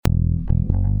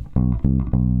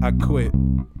I quit.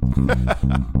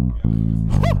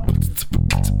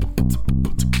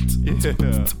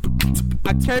 Yeah.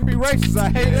 I can't be racist. I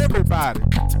hate everybody.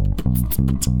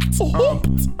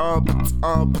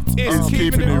 It's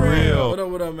keeping it real.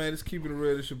 What up, man? It's keeping it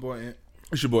real. It's your boy Ant.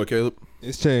 It's your boy Caleb.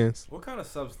 It's Chance. What kind of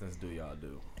substance do y'all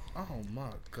do? Oh my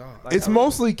god. Like, It's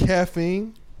mostly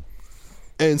caffeine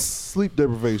and sleep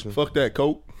deprivation. Fuck that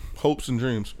Coke, hopes and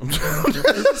dreams. Did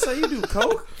you say you do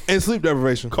coke? And sleep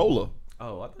deprivation. Cola.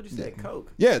 Oh, I thought you said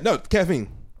coke. Yeah, no, caffeine.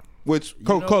 Which You know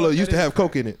Coca-Cola what? used That to is have crack.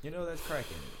 Coke in it. You know that's crack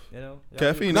in it. You know? Y'all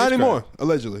Caffeine. do- Not It's anymore, crack.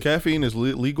 allegedly. Caffeine is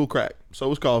legal crack.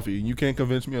 So is coffee. You can't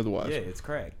convince me otherwise. Yeah, it's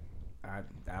crack.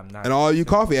 I'm not. And all you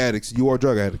coffee addicts, you are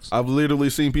drug addicts. I've literally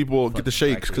seen people get the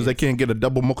Fucking shakes because they crackheads. can't get a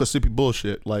double mocha sippy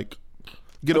bullshit. Like,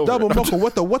 get over Double it. mocha,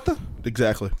 what the?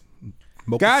 Exactly.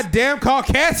 Mocha Goddamn, Carl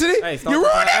Cassidy. Hey, start You your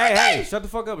ruined topic. everything. Hey, shut the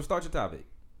fuck up and start your topic.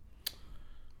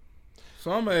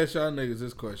 So I'm gonna ask y'all niggas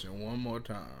this question one more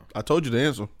time. I told you the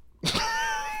answer.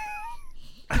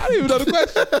 I didn't even know the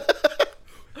question.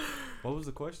 What was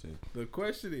the question? The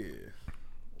question is,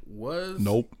 was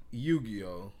Nope.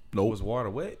 Yu-Gi-Oh? Nope. Was water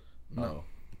wet? No.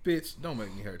 Bitch, don't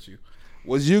make me hurt you.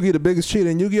 Was Yu-Gi the biggest cheater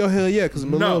in Yu-Gi-Oh? Hell yeah, because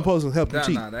Millennium Post helped him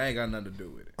cheat. Nah, that ain't got nothing to do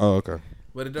with it. Oh, okay.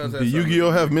 But it does have Did something Yu-Gi-Oh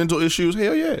to do have with mental issues?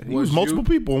 Hell yeah. He was Was multiple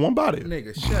you- people in one body. it.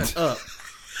 Nigga, shut up.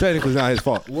 Technically, it's not his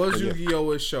fault. Was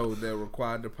Yu-Gi-Oh a show that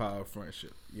required the power of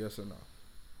friendship? Yes or no?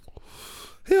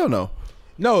 Hell no.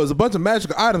 No, it's a bunch of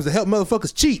magical items that help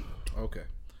motherfuckers cheat. Okay.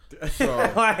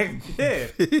 So, Like, yeah.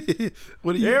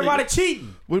 What are you Everybody making?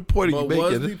 cheating. What point are you but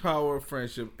was making? the power of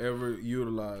friendship ever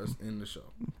utilized in the show?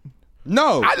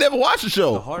 No. I never watched the The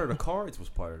show. heart of the cards was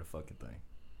part of the fucking thing.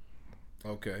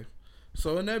 Okay.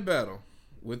 So in that battle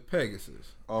with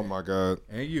Pegasus Oh my God.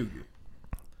 and Yugi,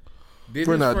 did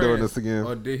We're his not doing friends- this again.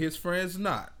 Or did his friends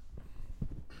not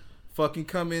fucking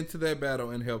come into that battle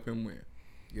and help him win?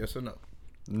 Yes or no?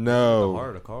 The No. heart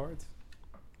of the cards?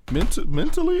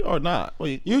 Mentally or not?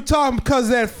 Wait. You talking because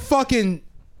that fucking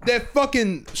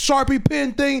Sharpie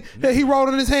pen thing that he wrote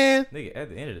on his hand? Nigga, at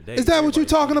the end of the day. Is that what you everybody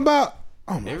talking cheated. about?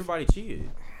 Oh my. Everybody cheated.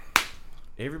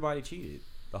 Everybody cheated.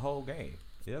 The whole game.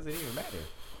 It doesn't even matter.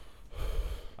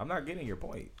 I'm not getting your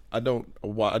point. I don't.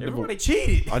 Everybody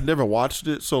cheated. I never watched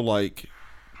it, so like,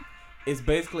 It's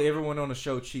basically everyone on the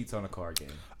show cheats on a card game.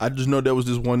 I just know there was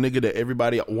this one nigga that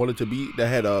everybody wanted to beat that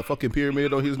had a fucking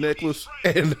pyramid on his necklace,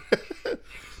 and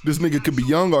this nigga could be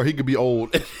young or he could be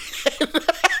old.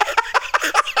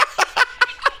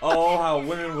 Oh, how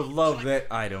women would love that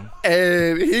item.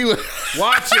 And he was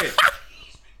Watch it.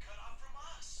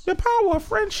 the power of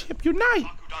friendship unite.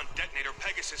 Bakugan detonator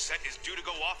Pegasus set is due to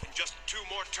go off in just 2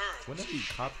 more turns. Wouldn't it be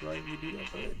copyright if you do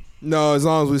that, bud? No, as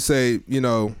long as we say, you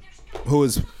know, who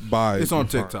is by. It's on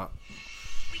TikTok.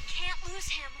 We can't lose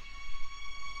him.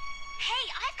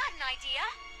 Hey, I've got an idea.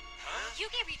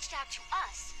 Yugi reached out to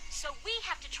us, so we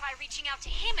have to try reaching out to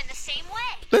him in the same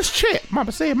way. Let's chat.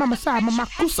 Mama said, Mama side, Mama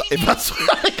kusa. If I swear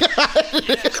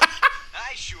to God,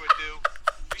 I sure do.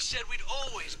 We said we'd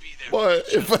always be there. boy,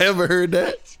 if I ever heard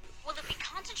that, Well, if we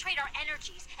concentrate our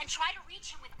energies and try to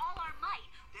reach him with all our might,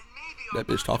 Then maybe that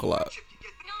bitch talk a lot. on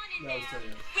in there,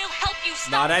 we'll help you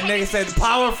stop Nah, that nigga Pegasus. said the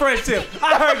power of friendship.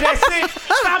 I heard that shit.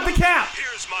 Stop the count.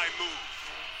 Here's my move.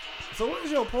 So what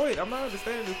is your point? I'm not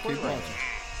understanding this point right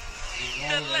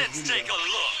Then let's take a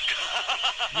look.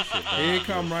 Here it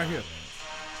come right here.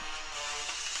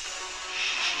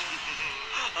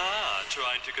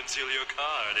 Trying to conceal your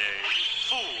card, eh?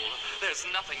 Fool, there's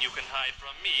nothing you can hide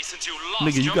from me since you lost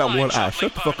Nigga, you your got one eye. mind-shuffling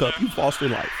Shut the fuck up. partner. You lost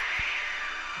in life.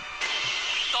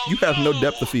 Oh, You have no no.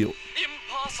 depth of field.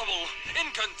 Impossible.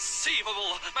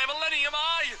 Inconceivable. My Millennium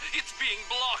Eye, it's being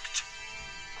blocked.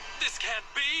 This can't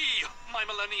be. My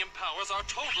Millennium powers are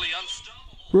totally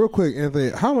unstoppable. Real quick,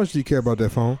 Anthony, how much do you care about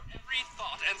that phone? Every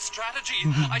thought and strategy,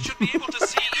 I should be able to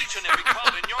see each and every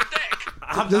card in your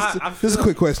deck. This is a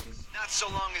quick question. Not so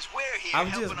long as we're here I'm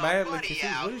helping just our madly buddy confused.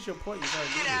 out. What is your point? You're trying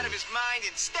to Get do out of here? his mind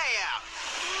and stay out.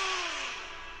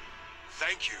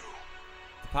 Thank you.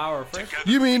 Power of friendship.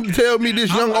 You mean to tell me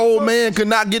this young old man could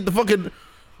not get the fucking...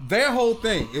 Their whole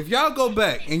thing. If y'all go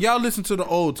back and y'all listen to the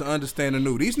old to understand the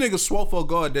new, these niggas swore for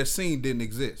God that scene didn't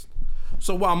exist.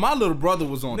 So while my little brother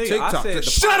was on Nigga, I TikTok, said the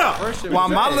shut power up. of friendship While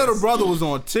is my ass. little brother was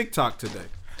on TikTok today,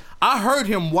 I heard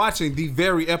him watching the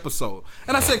very episode,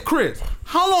 and I said, Chris,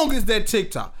 how long is that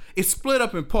TikTok? It's split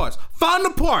up in parts. Find the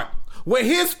part where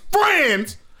his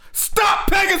friends stop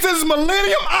Pegasus'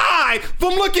 Millennium Eye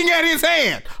from looking at his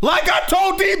hand. Like I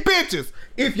told these bitches,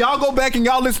 If y'all go back and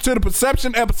y'all listen to the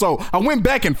Perception episode, I went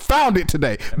back and found it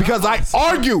today because I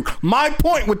argued my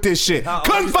point with this shit.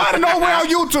 Couldn't find it nowhere on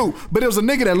YouTube, but it was a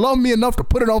nigga that loved me enough to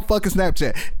put it on fucking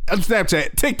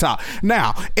Snapchat, TikTok.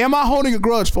 Now, am I holding a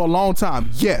grudge for a long time?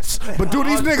 Yes. But do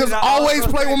these niggas always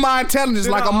play with my intelligence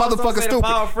like a motherfucker stupid?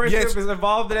 Power of Friendship Yes. is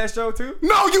involved in that show too?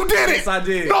 No, you did it. Yes, I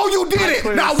did. No, you did I it.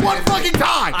 clearly Not said one it. fucking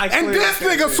time. I And clearly this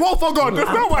said nigga it. swore for God. That's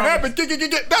not what happened. That's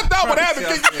not what happened.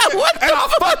 And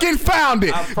I fucking found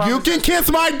it. You can kiss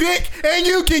my dick and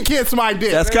you can kiss my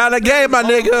dick. That's kind of game, my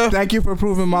nigga. Thank you for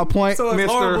proving my point, So it's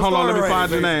Mister. horrible Hold on, let me story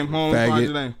find your writing, name. Hold on, let me find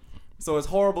your name. So it's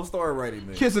horrible story writing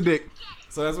then. Kiss a dick.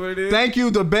 So that's what it is? Thank you,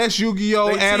 the best Yu-Gi-Oh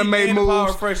They cheat anime and the Power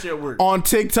moves of Friendship work. on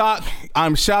TikTok.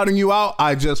 I'm shouting you out.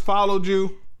 I just followed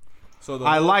you. So the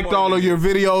I whole liked point all of is- your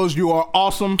videos. You are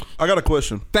awesome. I got a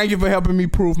question. Thank you for helping me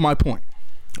prove my point.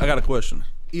 I got a question.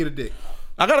 Eat a dick.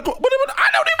 I got a question. I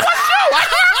don't even want you. I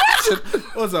got a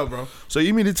question. What's up, bro? So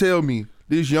you mean to tell me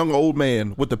this young old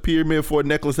man with the Pyramid 4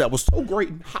 necklace that was so great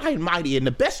and high and mighty and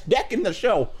the best deck in the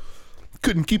show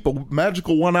couldn't keep a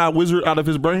magical one-eyed wizard out of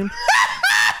his brain?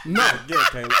 No. Get him,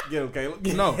 Caleb. Get him, Caleb.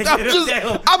 No.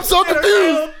 I'm so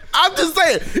confused. I'm just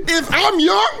saying, if I'm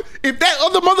young, if that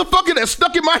other motherfucker that's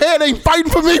stuck in my head ain't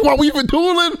fighting for me while we've been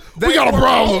dueling, we got a were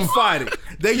problem. both fighting.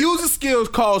 They use a skill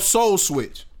called Soul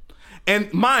Switch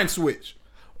and Mind Switch.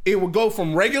 It will go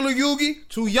from regular Yugi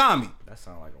to Yami. That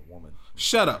sounds like a woman.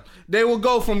 Shut up. They will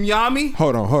go from Yami.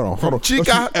 Hold on.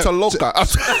 Chica to loca.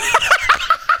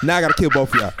 Now I gotta kill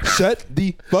both of y'all. Shut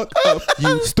the fuck up,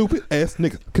 you stupid ass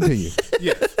nigga. Continue.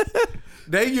 Yes.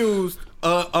 They used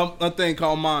a thing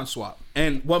called Mind Swap.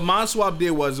 And what Mind Swap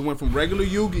did was it went from regular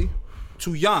Yugi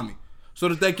to Yami so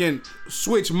that they can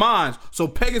switch minds so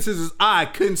Pegasus's eye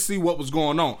couldn't see what was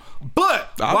going on. But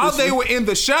while they were in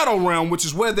the Shadow Realm, which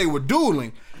is where they were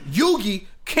dueling, Yugi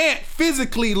can't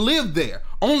physically live there.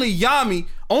 Only Yami,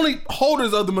 only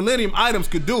holders of the Millennium items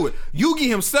could do it. Yugi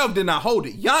himself did not hold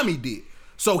it. Yami did.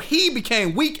 So he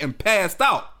became weak and passed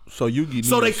out. So Yugi.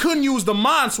 So they couldn't use the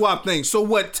mind swap thing. So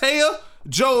what Taya,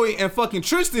 Joey, and fucking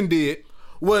Tristan did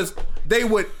was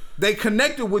they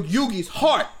connected with Yugi's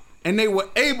heart and they were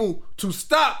able to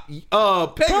stop Pegasus.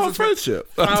 Power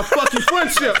friendship. Fucking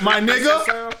friendship, my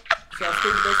nigga.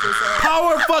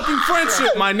 Power fucking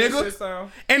friendship, my nigga.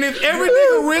 And if every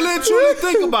nigga really and truly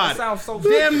think about it,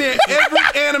 damn near every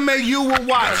anime you will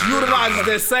watch utilizes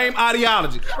that same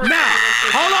ideology. Now,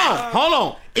 hold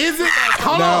on. Is it?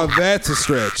 Hold Now on. that's a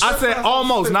stretch. I said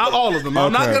almost, not all of them.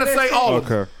 I'm not Okay. gonna say all of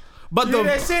them. Okay.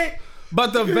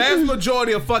 But the vast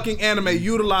majority of fucking anime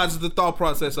utilizes the thought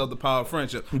process of the power of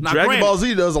friendship. Now, Dragon granted, Ball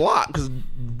Z does a lot because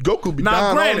Goku be Now dying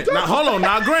all granted, the now time. hold on,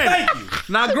 now granted.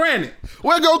 Now granted.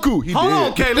 Where Goku? He Hold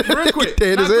dead. on, Caleb, real quick.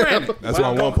 Dead Now as hell. granted. That's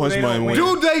why One Punch Man wins.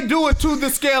 Do they do it to the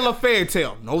scale of Fairy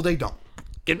Tail? No, they don't.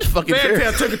 Get the fucking Fairy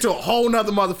Tail fair. took it to a whole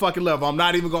nother motherfucking level. I'm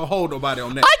not even gonna hold nobody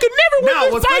on that. I could never win Now,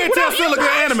 this was fight Fairy Tail without still a you good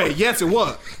guys. anime? Yes, it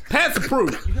was. Pat's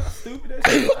approved. You hear how stupid that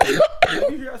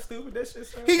shit? You hear how stupid that shit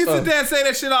sounds? He can sit there and say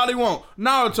that shit all he want.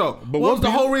 Naruto. What One was the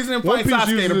Piece- whole reason in One fighting Piece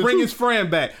Sasuke? uses To it bring too. his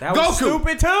friend back. That Goku. was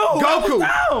stupid too. Goku.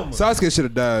 That was dumb. Sasuke should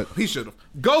have died. He should have.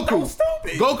 Goku. was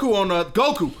stupid. Goku on the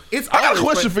Goku. It's I got a always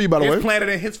question for you, by the it's way. planted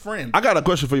in his friend. I got a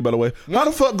question for you, by the way. How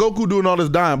the fuck Goku doing all this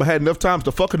dying but had enough times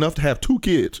to fuck enough to have 2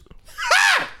 kids?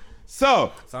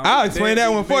 So I'll explain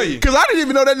that one for you. Because I didn't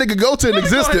even know that nigga Goten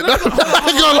existed. I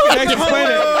can explain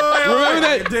that. Remember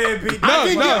that? Deadbeat.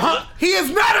 No. He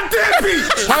is not a deadbeat.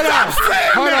 Hold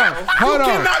on. Hold You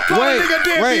cannot on. call a nigga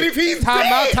deadbeat if he's dead.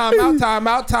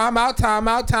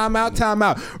 Time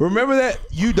out. Remember that?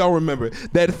 You don't remember.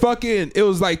 That fucking, it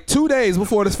was like 2 days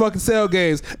before this fucking Cell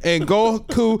games, and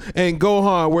Goku and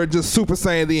Gohan were just Super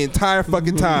Saiyan the entire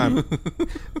fucking time.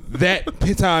 That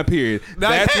time period.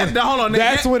 That's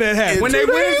when it happened. When they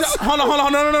went into, hold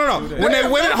on, no. When they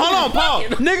went, hold on, Paul.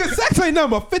 Nigga, sex ain't nothing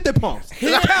but 50 pumps.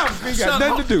 Hit pounds. Ain't got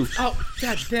nothing to do. Oh,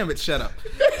 god damn it, shut up.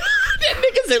 That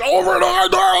nigga said over and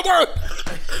over.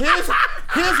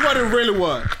 Here's what it really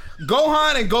was.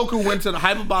 Gohan and Goku went to the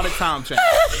hyperbolic time chamber.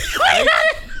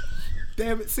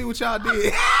 Damn it, see what y'all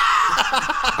did.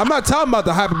 I'm not talking about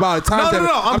the hyperbolic time. No.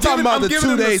 I'm talking about the giving 2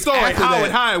 them the days story, after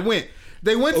that. how it went.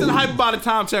 They went to the hyperbolic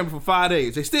time chamber for 5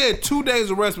 days. They still had 2 days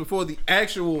of rest before the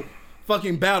actual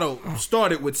fucking battle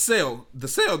started with the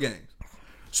Cell games.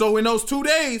 So in those 2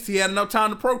 days, he had enough time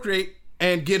to procreate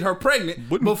and get her pregnant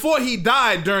before he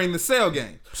died during the Cell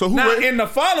game. So who now ra- in the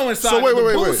following saga, wait. the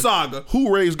Buu saga,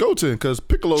 Who raised Goten? Because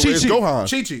Piccolo raised Gohan.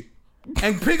 Chi-Chi,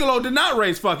 and Piccolo did not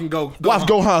raise fucking Gohan. Watch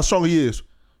Gohan strong he is.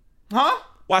 Huh?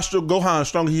 Watch the Gohan how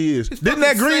strong he is. Didn't fucking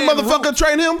that green Saiyan motherfucker root.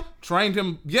 train him? Trained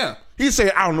him, yeah. He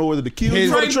said, I don't know whether to kill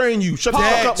you or to train you. Shut the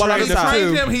fuck up while I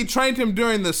decide. He trained him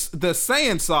during the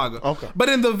Saiyan saga. Okay. But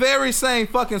in the very same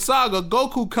fucking saga,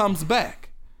 Goku comes back.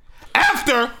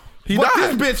 After He what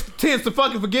died. this bitch tends to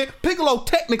fucking forget, Piccolo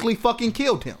technically fucking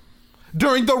killed him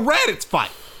during the Raditz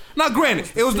fight. Now, granted,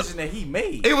 it was decision that he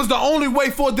made. It was the only way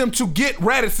for them to get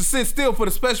Raditz to sit still for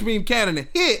the special beam cannon to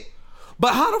hit.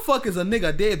 But how the fuck is a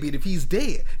nigga deadbeat if he's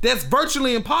dead? That's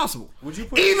virtually impossible. Would you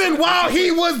put Even your- while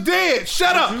he was dead,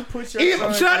 shut Would up. you put your Even,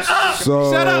 son shut as- up.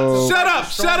 So- Shut up. Shut up.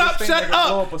 The Shut up. strongest thing Shut that can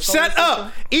blow up. up a solar Shut up.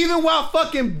 system? Even while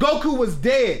fucking Goku was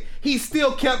dead, he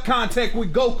still kept contact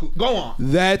with Goku. Go on.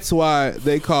 That's why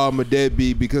they call him a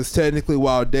deadbeat, because technically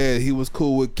while dead, he was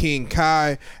cool with King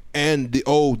Kai and the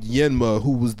old Yenma,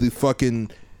 who was the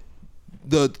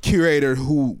curator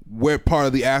who went part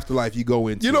of the afterlife you go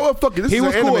into. You know what? Fuck it. This He is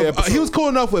was an cool. anime episode. He was cool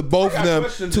enough with both I of got them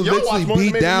questions. to Y'all watch literally more be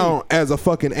anime than down me. as a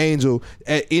fucking angel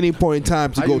at any point in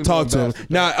time to How go you talk even to know him. about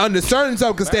Now, under certain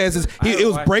circumstances, it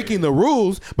was breaking the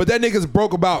rules, but that nigga's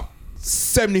broke about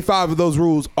 75 of those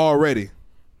rules already.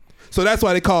 So that's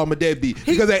why they call him a deadbeat,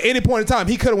 because at any point in time,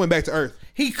 he could have went back to Earth.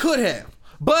 He could have.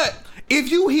 But if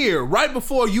you hear right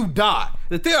before you die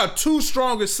that there are two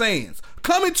stronger Saiyans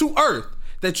coming to Earth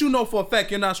that you know for a fact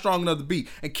you're not strong enough to beat,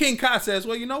 and King Kai says,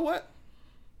 well, you know what?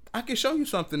 I can show you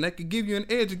something that could give you an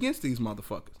edge against these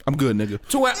motherfuckers. I'm good, nigga.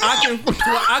 To where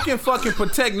I can fucking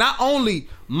protect not only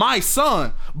my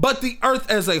son, but the Earth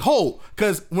as a whole.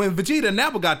 Because when Vegeta and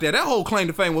Nappa got there, that whole claim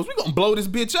to fame was, we gonna blow this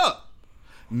bitch up.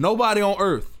 Nobody on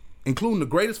Earth, including the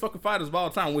greatest fucking fighters of all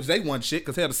time, which they won shit,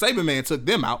 because hell, the Saber Man took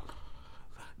them out.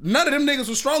 None of them niggas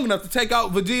was strong enough to take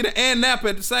out Vegeta and Nappa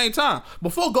at the same time.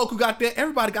 Before Goku got there,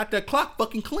 everybody got their clock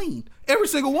fucking clean. Every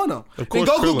single one of them. Of Then course,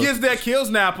 Goku Krillin. gets there,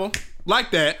 kills Nappa, like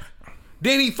that.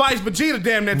 Then he fights Vegeta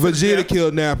damn near to the Vegeta death.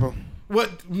 killed Nappa.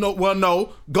 What? No, well,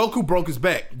 no. Goku broke his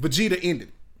back. Vegeta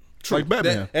ended. True. Like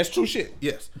Batman. That's true shit.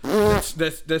 Yes,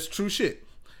 that's true shit.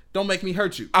 Don't make me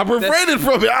hurt you. I'm refraining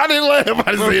from it. I didn't laugh.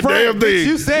 I didn't say a damn thing.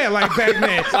 You said like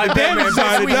Batman. Like Batman,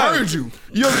 bitch, we heard you.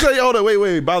 You know what I'm saying? Hold on,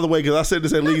 wait. By the way, because I said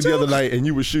this at League the other night and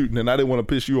you were shooting and I didn't want to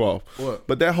piss you off. What?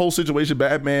 But that whole situation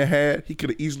Batman had, he could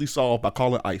have easily solved by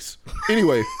calling ICE.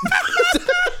 Anyway.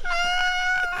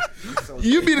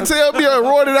 You mean to tell me a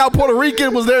roided out Puerto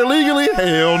Rican was there legally?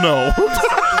 Hell no.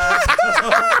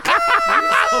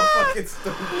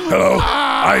 Hello,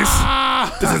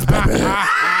 ICE. This is Batman.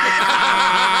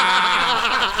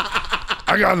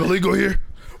 I got an illegal here.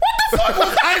 What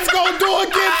was Ice gonna do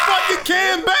against fucking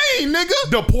Cam Bane, nigga?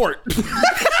 Deport.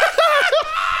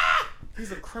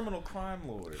 He's a criminal crime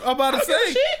lord. I'm about to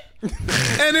say.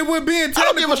 And it would be in I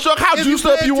don't give a fuck how if juiced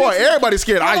pay up you are. attention- Everybody's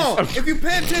scared of Hold on. ICE. If you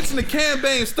pay attention to Cam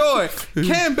Bane's story,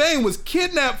 Cam Bane was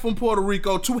kidnapped from Puerto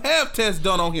Rico to have tests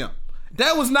done on him.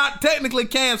 That was not technically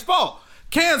Cam's fault.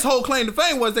 Cam's whole claim to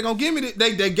fame was they're gonna give me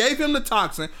they gave him the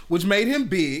toxin, which made him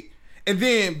big, and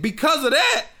then because of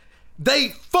that, they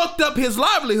fucked up his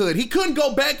livelihood. He couldn't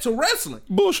go back to wrestling.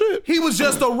 Bullshit. He was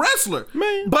just a wrestler.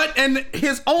 Man. But and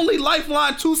his only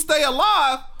lifeline to stay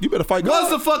alive You better fight was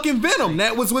God. the fucking venom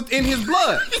that was within his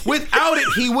blood. Without it,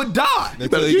 he would die.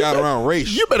 Until he got around race.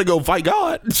 You better go fight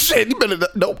God. Shit, you better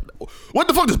no. What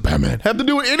the fuck does Batman have to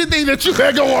do with anything that you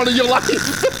had go on in your life?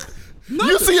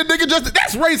 You see a nigga just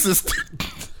that's racist.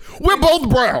 We're both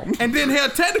brown. And then hell,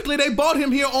 technically they bought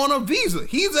him here on a visa.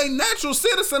 He's a natural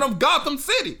citizen of Gotham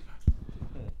City.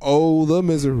 Oh, the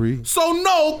misery. So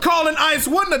no, calling ICE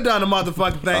wouldn't have done a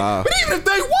motherfucking thing. But even if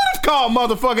they would have called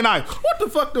motherfucking ICE, what the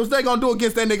fuck was they gonna do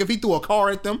against that nigga if he threw a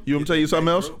car at them? You want me to tell you something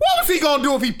else? What was he gonna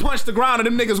do if he punched the ground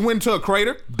and them niggas went into a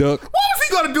crater? Duck. What was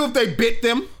he gonna do if they bit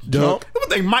them? Duck. What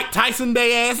they Mike Tyson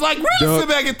they ass? Like really Duck. sit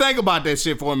back and think about that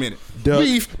shit for a minute. Duck.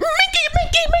 Beef.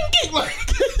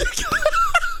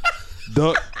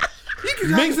 Duck.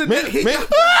 Y'all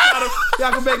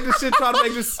can make this shit, try to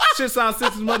make this shit sound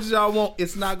sense as much as y'all want.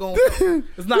 It's not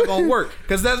gonna work.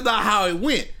 Cause that's not how it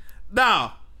went.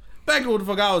 Now, back to what the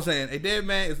fuck I was saying. A dead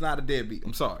man is not a deadbeat.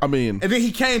 I'm sorry. I mean- and then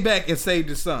he came back and saved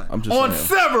his son. I'm just on saying.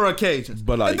 several occasions.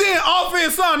 But like- and then off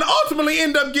his son ultimately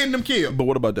end up getting him killed. But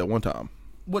what about that one time?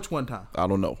 Which one time? I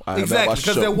don't know. I have not Exactly, watched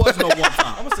the because show. there was no one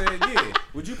time. I'm gonna say, yeah.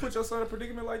 Would you put your son in a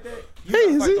predicament like that?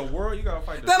 You gotta fight the world. You gotta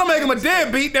fight the That'll make him a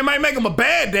deadbeat. That might make him a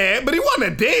bad dad, but he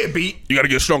wasn't a deadbeat. You gotta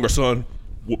get stronger, son.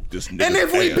 Whoop this nigga. And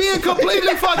if we being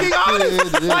completely fucking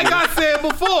honest, like I said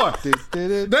before,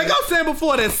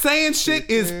 that saying shit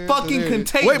is fucking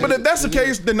contagious. Wait, but if that's the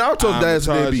case, then Naruto's dad's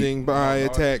a deadbeat. Charging by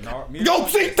attack. Yo,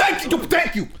 see,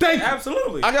 thank you.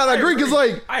 Absolutely. I gotta agree, 'cause,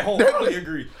 like, I wholeheartedly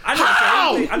agree.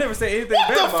 I never said anything What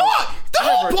bad the about fuck? The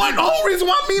whole point, the whole reason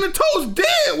why Minato's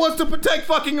dead was to protect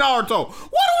fucking Naruto. What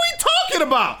are we talking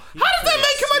about? How does that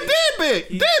make him a He deadbeat?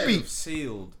 could Deadbeat. have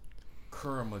sealed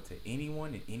Kurama to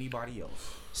anyone and anybody else.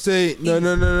 See, no.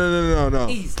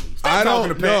 Easily. I don't.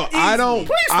 talking to No, Pat. I don't.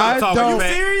 Please stop I talking to don't.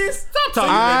 Pat. Serious? Stop talking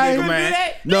I- to that nigga,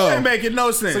 man. No. That ain't making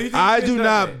no sense. So you think I he do could've done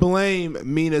not that? blame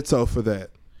Minato for that.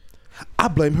 I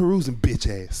blame Hiruzen bitch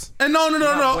ass. And no.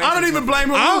 I don't even blame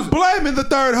him. I'm blaming the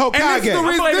third And this is the Hokage.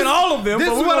 reason. blaming all of them, This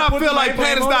but is we're what gonna I put feel the like blame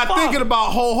Pat is on not the thinking father.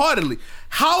 about wholeheartedly.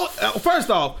 How? First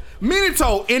off,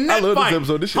 Minato in that love this fight.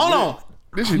 episode. This shit Hold lit. on.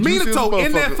 This shit juicy as a Minato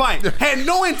in that motherfucker. fight had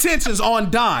no intentions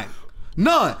on dying.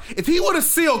 None. If he would have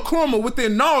sealed Kurama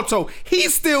within Naruto, he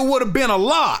still would have been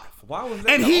alive. Why was that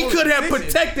And the he only could have decision?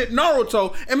 protected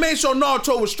Naruto and made sure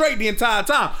Naruto was straight the entire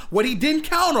time. What he didn't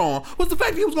count on was the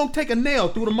fact that he was going to take a nail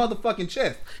through the motherfucking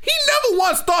chest. He never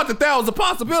once thought that was a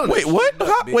possibility. Wait, what?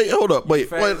 Wait, hold up. Wait,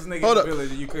 Fastest nigga hold in up. the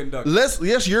village and you couldn't duck.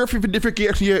 Yes, you're a different.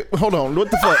 Yeah, hold on.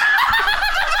 What the fuck?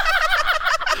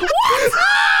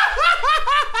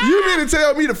 You mean to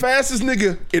tell me the fastest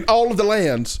nigga in all of the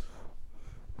lands?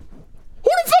 Who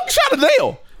the fuck shot a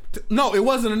nail? No, it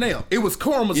wasn't a nail. It was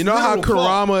Kurama's You know how literal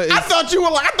claw. Kurama is. I thought you were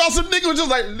like, I thought some nigga was just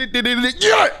like,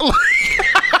 yeah.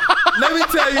 Let me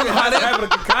tell you how Not that. having a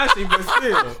Kakashi, but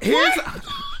still. Here's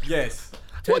Yes.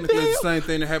 technically it's the same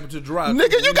thing that happened to Jiraiya.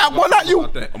 Nigga, you got one out you.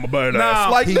 About that. I'm a badass. Nah,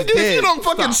 Like, he's nigga, if dead. you don't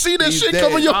fucking Stop. see that He's shit dead.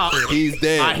 coming your. He's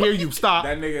dead. I hear you. Stop.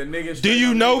 That nigga. Do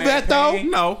you know that, though?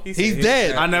 No. He's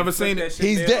dead. I never seen it.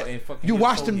 He's dead. You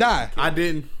watched him die. I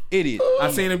didn't. Idiot. I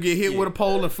seen him get hit with a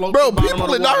pole and float. Bro, to the bottom people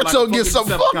of in the water Naruto like a get some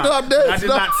fucking fucked Decepticon. up days. I did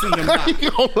not see him I die. ain't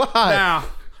gonna lie. Now,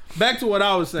 back to what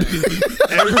I was saying.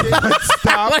 Everyone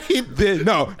stop.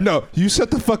 No. You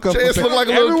shut the fuck up. Chance with look that. like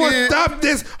a little Everyone kid. stop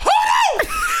this. Hold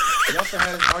on. Y'all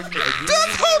had an argument again.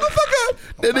 Just hold the fuck up.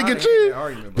 That nigga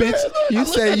Chance. Bitch, you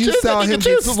say you Chance, saw that him nigga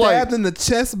get Chance was like- stabbed in the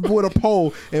chest with a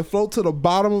pole and float to the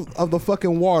bottom of the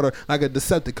fucking water like a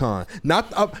Decepticon. Not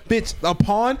a bitch, a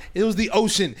pond. It was the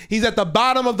ocean. He's at the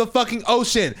bottom of the fucking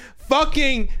ocean.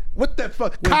 Fucking what the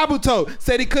fuck? Kabuto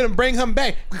said he couldn't bring him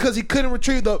back because he couldn't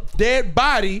retrieve the dead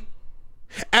body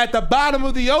at the bottom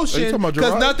of the ocean talking about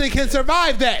because Jiraiya? nothing can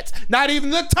survive that. Not even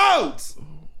the toads.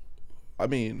 I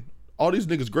mean, all these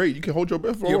niggas great. You can hold your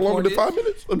breath for Your longer than point 5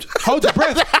 minutes. I'm just- Hold your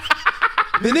breath.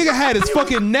 The nigga had his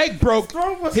fucking neck broke.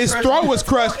 His throat was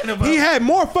crushed. He had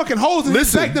more fucking holes in his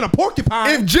Listen, back than a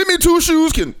porcupine. If Jimmy Two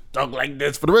Shoes can talk like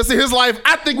this for the rest of his life,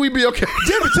 I think we'd be okay.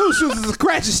 Jimmy Two Shoes is a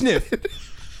scratch and sniff.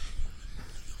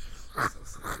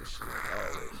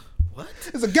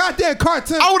 It's a goddamn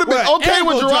cartoon. I would have been Well, okay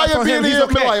with anvil dropped Jiraiya on being him. here He's and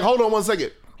be okay. like, hold on 1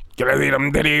 second. Can I see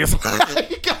them titties?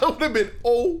 I would have been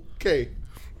okay.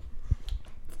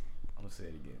 I'm gonna say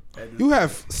it again. You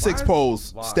have 6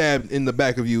 poles stabbed in the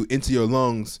back of you into your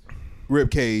lungs, rib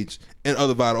cage, and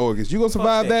other vital organs. You gonna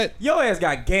survive that? Your ass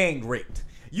got gang raped.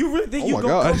 You really think Oh you my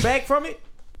gonna God. come back from it?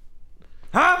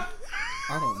 Huh?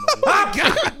 I don't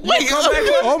know. Wait,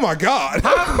 Oh my god!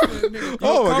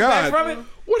 Oh my Come back god! from it?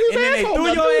 what his And then they asshole threw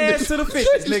got your doing ass this? to the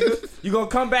fishes, nigga. You gonna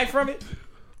come back from it?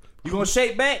 You gonna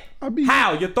shake back? mean-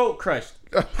 How? Your throat crushed.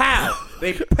 How?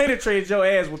 They penetrated your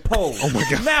ass with poles. Oh my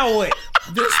God. Now what?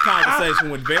 This conversation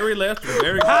went very left and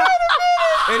very Huh?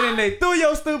 And then they threw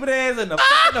your stupid ass in the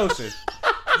fucking ocean.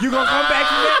 You gonna come back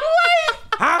from that?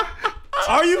 Huh?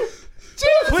 Are you?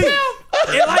 Please.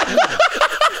 Enlighten me.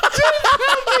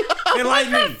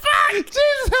 Enlighten me.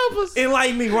 Jesus help us.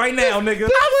 Enlighten me right now, nigga.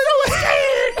 I'm so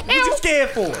scared. What you scared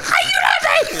for?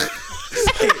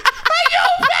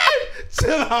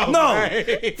 Chill out, No. man.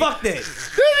 Fuck that.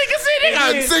 They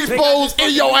got then 6 they got poles this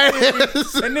in your fucking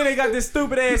ass. And then they got this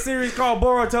stupid ass series called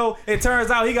Boruto. It turns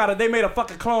out they made a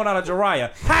fucking clone out of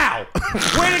Jiraiya. How?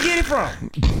 Where they get it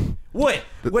from? What?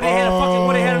 Where they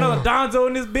had another Donzo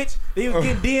in this bitch? They was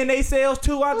getting DNA cells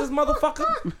too out this motherfucker?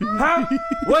 Huh?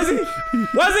 Was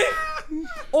it?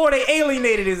 Or they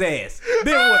alienated his ass?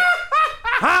 Then what?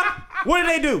 Huh? What did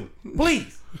they do?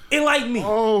 Please enlighten me.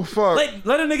 Oh fuck.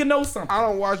 Let a nigga know something. I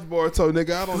don't watch Boruto,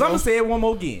 nigga. I don't Cause I'm know. gonna say it one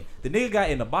more again. The nigga got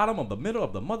in the bottom of the middle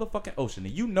of the motherfucking ocean,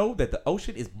 and you know that the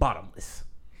ocean is bottomless.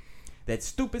 That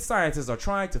stupid scientists are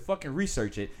trying to fucking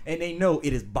research it, and they know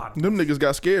it is bottomless. Them niggas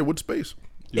got scared with space.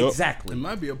 Exactly. It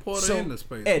might be a portal So in the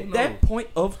space. at Who that knows? point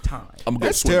of time,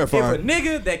 That's if a terrifying.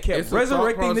 nigga that kept It's a thought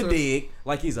resurrecting the process. dead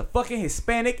like he's a fucking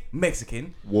Hispanic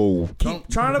Mexican, Whoa. keep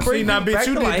trying to bring See, now, him bitch, back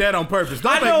you to did life. that on purpose.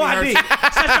 Don't I make know me I hurt did. you.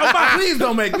 Shut your mouth. Please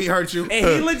don't make me hurt you. And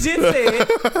he legit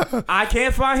said, I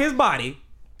can't find his body.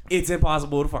 It's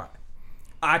impossible to find.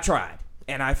 I tried,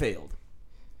 and I failed.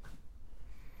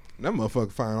 That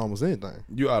motherfucker find almost anything.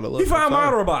 You out of luck. He found I'm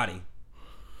sorry. Madara body.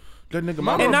 That nigga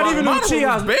And not even Madara was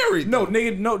Uchiha buried, No, though.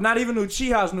 nigga, no, not even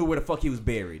Uchiha knew where the fuck he was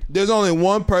buried. There's only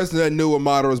one person that knew what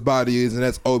Madara's body is, and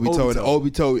that's Obito. And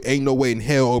Obito. Obito ain't no way in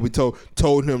hell Obito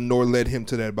told him nor led him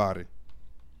to that body.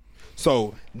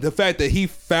 So the fact that he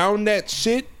found that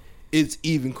shit is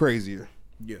even crazier.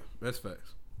 Yeah, that's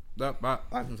facts. I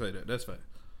can say that. That's facts.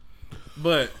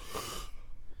 But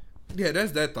yeah,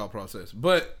 that's that thought process.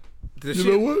 But the You shit,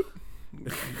 know what?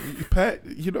 Pat,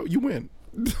 you know, you win.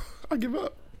 I give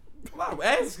up. I'm not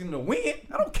asking to win.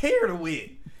 I don't care to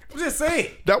win. I'm just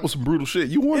saying. That was some brutal shit.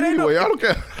 You won It ain't anyway. no- I don't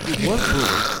care. It was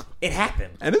brutal. It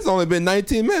happened. And it's only been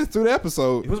 19 minutes through the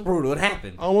episode. It was brutal. It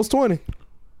happened. I'm Almost 20.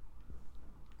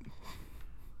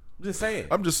 just saying.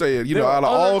 I'm just saying, you There know, were out of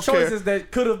other all choices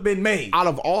that could have been made. out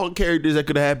of all characters that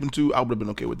could have happened to, I would have been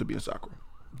okay with it being Sakura.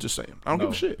 Just saying. I don't give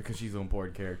a shit. Because she's an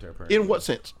important character, apparently. In what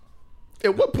sense?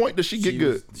 At what point does she get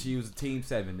good? She was Team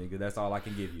 7, nigga. That's all I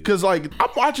can give you. Because, like, I'm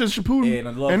watching Shippuden, And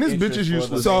a love and this bitch interest is for useless.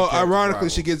 the- So character ironically, rival.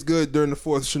 she gets good during the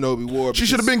 4th Shinobi War. She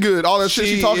should have been good. All that shit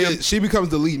she talking. She becomes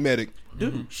the lead medic.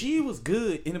 Dude, she was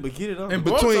good in the beginning of and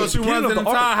it. between- Boruto, she beginning runs of an the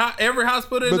entire every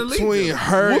hospital in the league. Between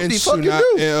her and Whoop-de-fucking do.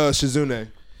 Shizune.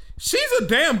 She's a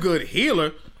damn good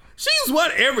healer. She's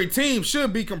what every team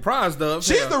should be comprised of.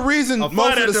 She's Yeah. the reason A most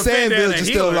fighter, of the Sand defender, Village and is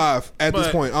a still healer. alive at this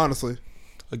But- point, honestly.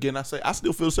 Again, I say, I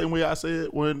still feel the same way I said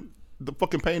when the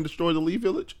fucking pain destroyed the Lee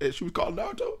Village and she was calling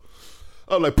Naruto.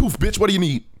 I'm like, poof, bitch, what do you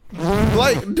need?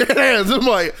 Like, dead ass. I'm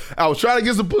like, I was trying to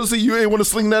get some pussy. You ain't want to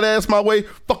sling that ass my way.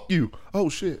 Fuck you. Oh,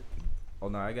 shit. Oh,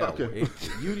 no, it got Okay.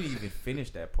 you didn't even finish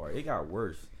that part. It got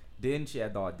worse. Then she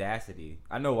had the audacity.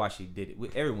 I know why she did it.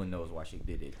 Everyone knows why she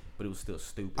did it, but it was still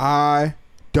stupid. I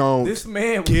don't This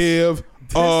man was, give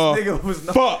this a nigga was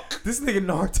fuck. This nigga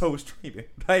Naruto was training.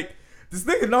 Like, this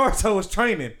nigga Naruto was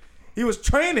training. He was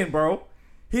training, bro.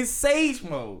 His Sage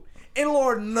mode. And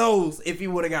Lord knows if he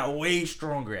would have got way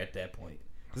stronger at that point.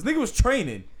 This nigga was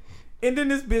training. And then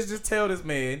this bitch just tell this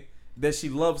man that she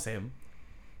loves him.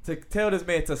 To tell this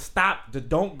man to stop, to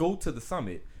don't go to the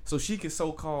summit. So she can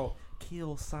so-called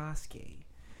kill Sasuke.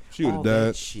 She would All have that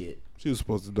died. shit. She was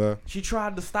supposed to die. She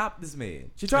tried to stop this man.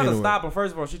 She tried to Anyway. stop him.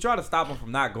 First of all, she tried to stop him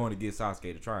from not going to get Sasuke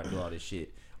to try and do all this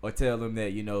shit. Or tell him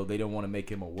that, you know, they don't want to make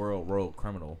him a world road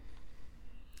criminal.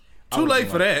 Too late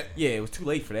for that. Yeah, it was too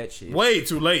late for that shit. Way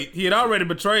too late. He had already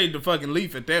betrayed the fucking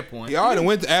Leaf at that point. He already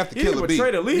went to after He didn't Killer B.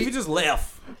 betray the leaf. He just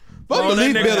left. Fuck Oh, the that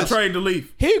Leaf nigga Village. betrayed the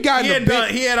Leaf. He got in the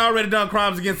big. He had already done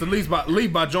crimes against the Leaf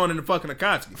by joining the fucking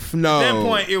Akatsuki. No. At that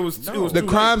point, it was The too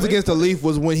crimes late. against the Leaf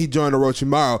was when he joined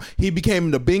Orochimaru. He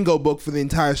became the bingo book for the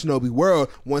entire Shinobi world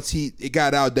once it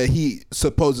got out that he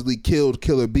supposedly killed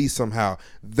Killer B somehow.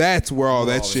 That's where all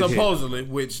that shit hit. Supposedly,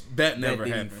 which that That never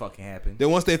didn't happened. fucking happen.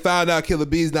 Then once they found out Killer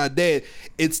B's not dead,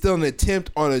 it's still an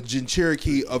attempt on a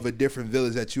Jinchuriki of a different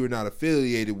village that you are not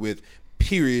affiliated with,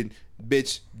 period.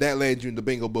 Bitch, that lands you in the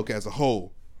bingo book as a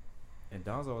whole. And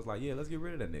Donzo was like, yeah, let's get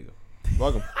rid of that nigga.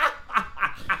 Fuck him.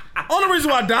 Only reason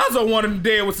why Danzo wanted him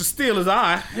dead was to steal his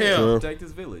eye. Hell. Sure. Protect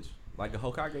his village. Like a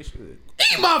Hokage should.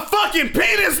 Eat my fucking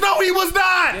penis! No, he was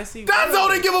not! Yes, he Danzo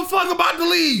was. didn't give a fuck about the He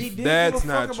Leaf! did That's give a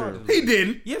not fuck true. about it. He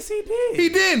didn't. Yes, he did. He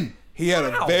didn't. He had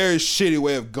a Wow. very shitty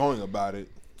way of going about it.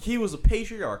 He was a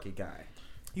patriarchy guy.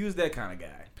 He was that kind of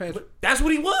guy. Patrick. But that's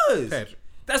what he was. Patrick.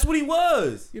 That's what he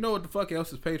was. You know what the fuck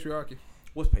else is patriarchy?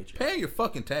 What's patriarchy? Paying your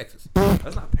fucking taxes.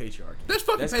 That's not patriarchy. That's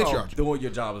fucking Called patriarchy. doing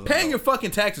your job as a Paying your adult.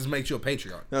 fucking taxes makes you a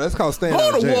patriarch. Now that's called staying out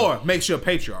Going of to jail. war makes you a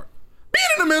patriarch. Being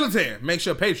in the military makes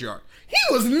you a patriarch. He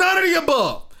was none of the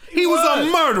above. He was a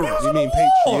murderer. You mean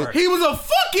patriot? He was a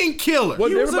fucking killer.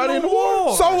 Wasn't was everybody in in the the war?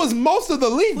 war. So was most of the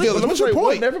Leaf Village. What's your point?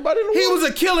 Wasn't everybody in the He war? was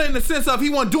a killer in the sense of he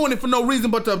wasn't doing it for no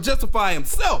reason but to justify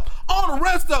himself. All the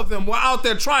rest of them were out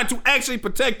there trying to actually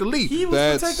protect the Leaf. He was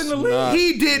That's protecting the not- league.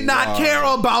 He did not care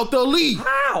about the Leaf.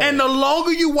 How? And the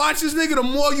longer you watch this nigga, the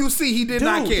more you see he did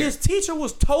not Dude, care. his teacher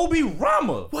was Toby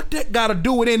Rama. What that got to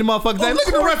do with any motherfucking thing? Of Look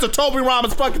at the course. rest of Toby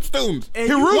Rama's fucking students. And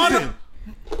Hiruzen.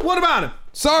 What about him?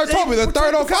 Sorry, Toby, the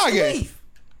third Hokage.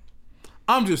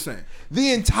 I'm just saying.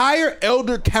 The entire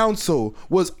Elder Council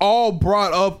was all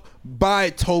brought up by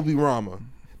Toby Rama.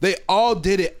 They all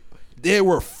did it. They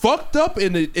were fucked up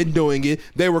in doing it.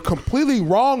 They were completely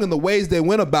wrong in the ways they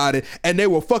went about it, and they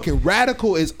were fucking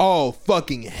radical as all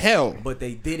fucking hell. But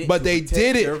they did it. But to they protect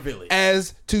did their it village.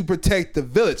 as to protect the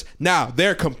village. Now,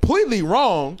 they're completely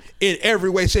wrong in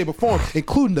every way, shape, or form,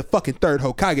 including the fucking third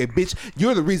Hokage, bitch.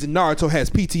 You're the reason Naruto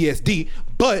has PTSD.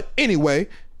 But anyway,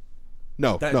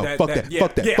 fuck that.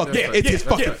 It's his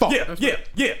fucking fault.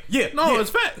 Yeah. No, it's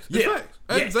facts. It's Yeah. facts.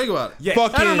 I didn't Yes. think about it. Yes. I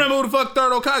Fucking don't remember who the fuck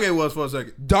third Hokage was for a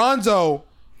second. Donzo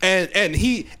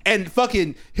and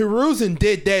fucking Hiruzen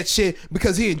did that shit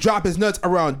because he didn't drop his nuts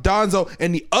around Donzo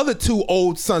and the other two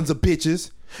old sons of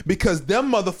bitches. Because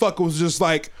them motherfuckers was just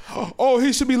like, oh,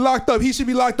 he should be locked up. He should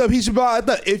be locked up. He should be locked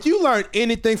up. If you learn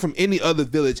anything from any other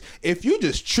village, if you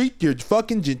just treat your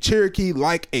fucking Jinchuriki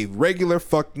like a regular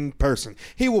fucking person,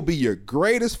 he will be your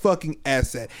greatest fucking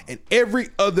asset. And every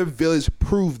other village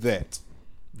proved that.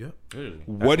 Yep.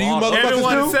 What do you motherfuckers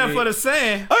Everyone do? except for the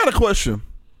Sand. I got a question.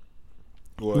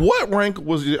 What rank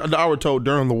was Naruto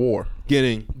during the war?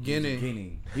 Getting.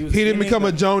 Guinea. He didn't become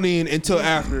a Jonin until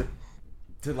after.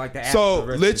 To like the So after the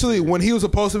rest literally, of the when he was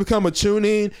supposed to become a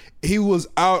Chunin, he was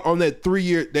out on that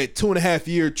 2.5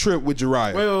 year trip with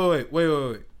Jiraiya.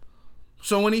 Wait.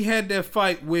 So when he had that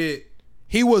fight with,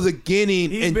 He was a Genin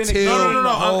He's been until ignoring the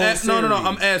whole no.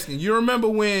 I'm series. asking. You remember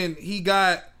when he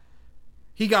got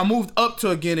moved up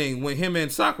to a Genin when him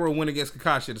and Sakura went against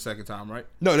Kakashi the second time, right?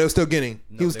 no, they were still Genin.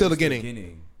 He was still a Genin.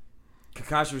 beginning.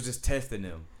 Kakashi was just testing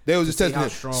them. They was just see testing how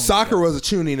it. strong Sakura they are. was a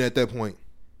Chunin at that point.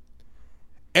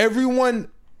 Everyone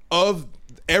of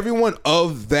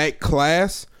that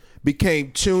class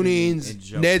became Chunins. and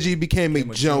Jonin. Neji became a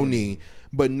Became a Jonin.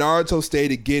 But Naruto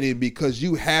stayed a Genin because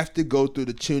you have to go through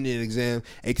the Chunin exam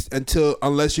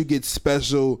unless you get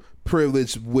special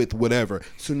privilege with whatever.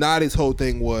 Tsunade's whole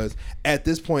thing was, at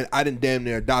this point, I didn't damn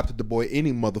near adopted the boy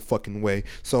any motherfucking way.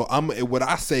 So what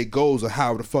I say goes or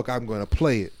how the fuck I'm going to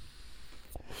play it.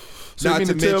 So you Not mean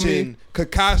to to tell mention me-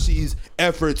 Kakashi's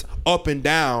efforts up and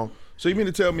down. So you mean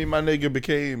to tell me my nigga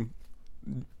became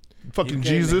fucking He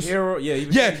became Jesus? the hero.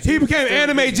 Yeah, He became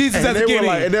anime Jesus And at the they were beginning.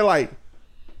 like, and they're like,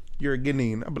 you're a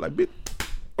Guinean. I'd be like, bitch.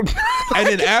 And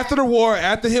then after the war,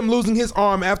 after him losing his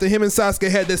arm, after him and Sasuke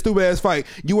had that stupid ass fight,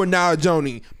 you are now a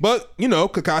Jonin. But,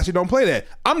 Kakashi don't play that.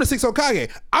 I'm the 6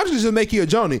 Hokage. I'm just make you a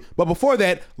Jonin. But before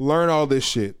that, learn all this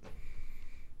shit.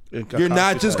 You're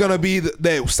not just going to be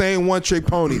that same one-trick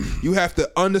pony. You have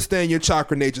to understand your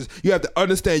chakra natures. You have to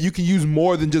understand you can use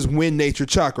more than just wind nature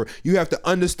chakra. You have to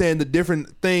understand the different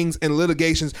things and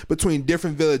litigations between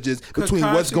different villages, between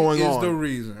what's going is on. the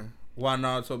reason why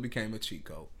Naruto became a cheat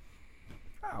code.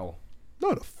 How?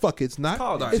 No, the fuck it's not.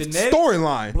 Called It's genetics?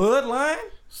 storyline. Bloodline?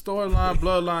 Storyline,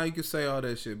 bloodline, you can say all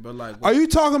that shit, but like, Are you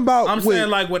talking about? I'm saying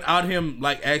like without him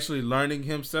like actually learning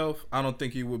himself, I don't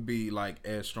think he would be like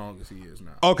as strong as he is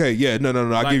now. Okay, yeah, no, I'll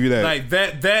Like- give you that. Like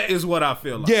that is what I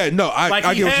feel like. Yeah, no, I Like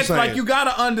get he what you're has, saying. like you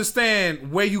gotta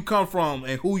understand where you come from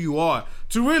and who you are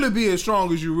to really be as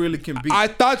strong as you really can be. I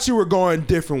thought you were going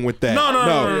different with that.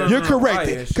 No, You're no. correct. Right,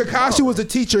 yeah, Kakashi was the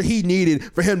teacher he needed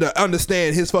for him to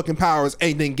understand his fucking powers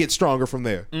and then get stronger from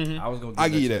there. I was going I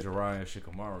to give you give that. Jiraiya and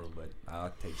Shikamaru, but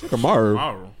I'll take that. Kamaru.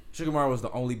 Tomorrow. Shikamaru was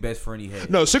the only best friend he had.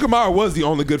 No, Shikamaru was the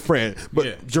only good friend, but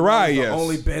Yeah. Jiraiya, the yes.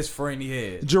 only best friend he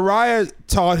had. Jiraiya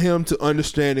taught him to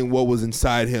understanding what was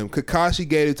inside him. Kakashi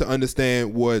gave it to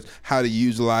understand was how to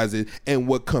utilize it and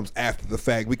what comes after the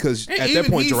fact. Because And at even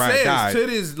that point, he Jiraiya says died. to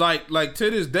this like to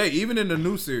this day, even in the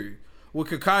new series, with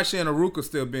Kakashi and Iruka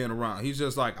still being around, he's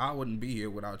just like, I wouldn't be here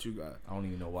without you guys. I don't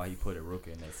even know why he put Iruka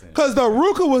in that sense. Because the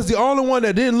Ruka was the only one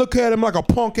that didn't look at him like a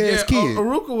punk ass kid.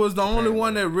 Iruka was the only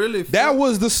one that really That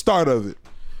was the start of it.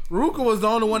 Iruka was the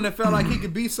only one that felt like he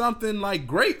could be something like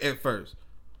great at first.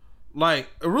 Like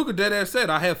Iruka dead ass said,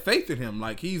 I have faith in him.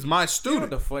 Like he's my You know what student.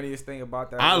 the funniest thing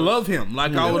about that I was? love him.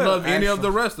 Like I would love any of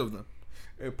the rest of them.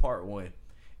 In part 1,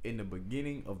 in the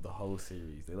beginning of the whole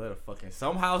series, they let a fucking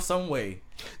somehow, some way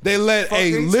They let a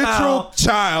Fucking literal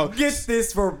child. get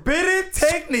this forbidden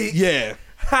technique. Yeah.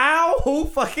 How? Who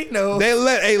fucking knows? They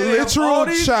let a They have literal all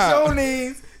these child.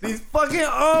 Jonins, these fucking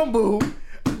Ambu,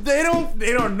 they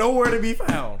don't know where to be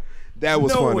found. That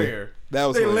was funny. Nowhere. That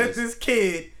was They hilarious. let this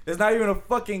kid that's not even a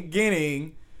fucking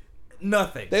Guinea,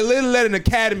 nothing. They literally let an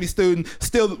academy student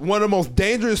steal one of the most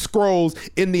dangerous scrolls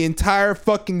in the entire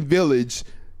fucking village,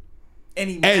 and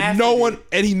he and mastered no one, it,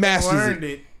 and he masters learned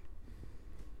it.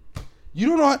 it. You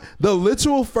don't know what? The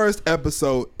literal first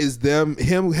episode is him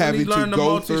When he having to learned the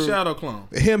go through multi-shadow clone.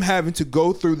 him having to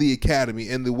go through the academy,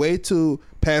 and the way to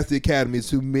pass the academy is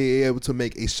to be able to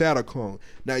make a shadow clone.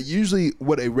 Now, usually,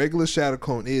 what a regular shadow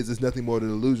clone is nothing more than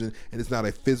an illusion, and it's not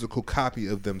a physical copy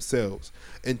of themselves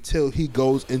until he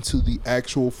goes into the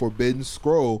actual forbidden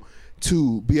scroll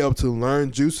to be able to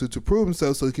learn jutsu to prove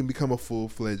himself, so he can become a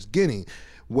full-fledged Genin.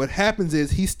 What happens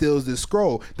is he steals this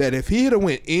scroll that if he had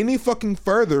went any fucking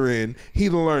further in, he'd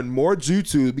learn more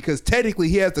jutsu because technically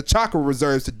he has the chakra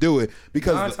reserves to do it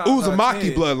because Nine of the times out of Uzumaki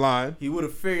 10, bloodline. He would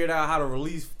have figured out how to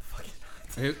release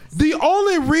fucking. The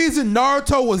only reason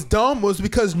Naruto was dumb was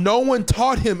because no one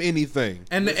taught him anything.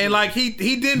 And like he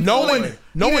didn't No fully- one- he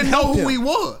no one didn't know helped who him. he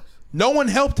was. No one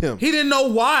helped him. He didn't know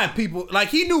why people like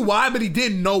he knew why, but he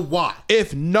didn't know why.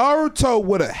 If Naruto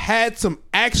would have had some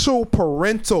actual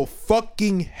parental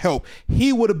fucking help,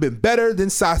 he would have been better than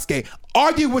Sasuke.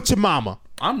 Argue with your mama.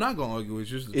 I'm not gonna argue with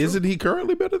you. It's the truth. Isn't he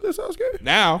currently better than Sasuke?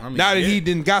 Now, I mean, now that yeah. he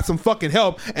didn't got some fucking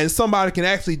help and somebody can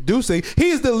actually do things, he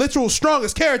is the literal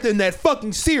strongest character in that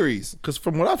fucking series. Because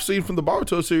from what I've seen from the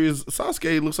Boruto series,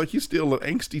 Sasuke looks like he's still an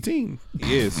angsty teen.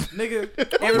 He is. Nigga,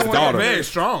 Everyone daughter. very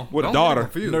strong. With a Don't daughter.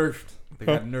 get confused. nerfed. They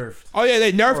got nerfed. Oh yeah,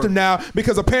 they nerfed him now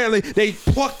because apparently they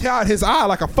plucked out his eye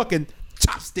like a fucking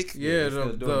chopstick. Yeah,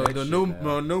 still doing that the shit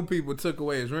now. new people took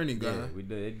away his Rinnegan. Yeah,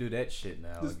 they do that shit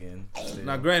now again.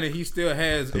 Now, granted, he still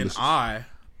has an eye.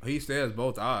 He still has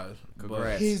both eyes. But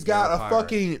Congrats. He's got You're a pirate.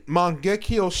 fucking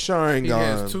Mangekyo Sharingan. he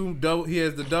has two double. He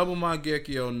has the double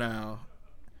Mangekyo now,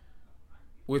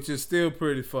 which is still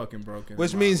pretty fucking broken.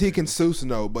 Which in my means he opinion. can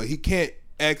Susanoo, but he can't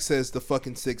access the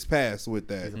fucking six pass with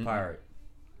that. He's a pirate.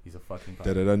 He's a fucking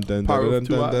pirate. No,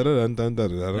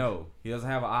 he doesn't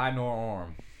have an eye nor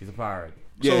arm. He's a pirate.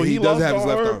 Yeah, so he he does lost have his the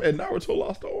left arm, arm. and Naruto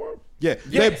lost the arm. Yeah,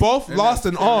 Yes. they both lost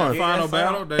an arm. Final Yes,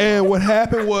 battle. And what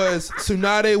happened was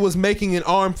Tsunade was making an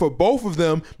arm for both of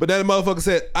them, but that motherfucker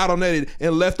said, I don't need it,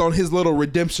 and left on his little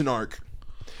redemption arc.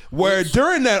 Where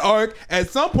during that arc, at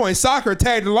some point, Sakura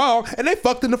tagged along and they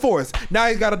fucked in the forest. Now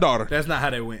he's got a daughter. That's not how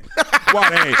they went. Why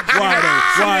they ain't?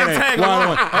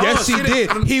 Yes, she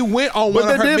did. He went on one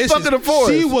But of her they did missions. fuck in the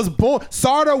forest. She was born.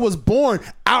 Sarda was born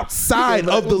outside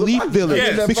of the Leaf Village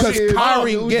Yes. because Fucking-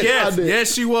 Kyrie gets. Yes,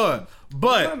 yes, she was. Was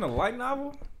But that in a light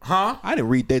novel? huh? I didn't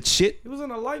read that shit. It was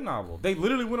in a light novel. They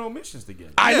literally went on missions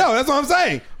together. I know. That's what I'm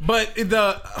saying. But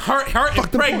her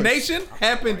impregnation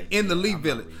happened in the Leaf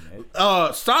Village.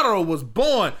 Satoru was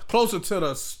born closer to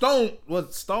the stone. Was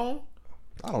it stone?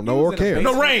 I don't know or was in a care.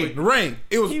 base- The rain.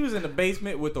 It was He was in the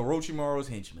basement with the Orochimaru's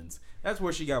henchmen. That's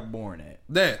where she got born at.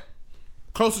 there,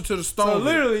 closer to the stone. So village.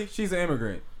 literally, she's an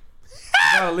immigrant.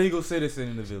 She's not a legal citizen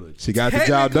in the village. She got the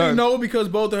job Technically, done. no, because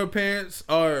both of her parents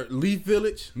are Leaf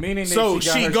Village. Meaning that so she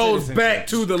got she her goes citizenship. back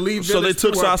to the Leaf So Village. they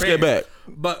took to her Sasuke parents. back.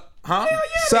 But huh?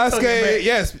 Sasuke,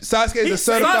 yes, Sasuke is a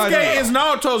certified. Sasuke is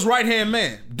Naruto's right hand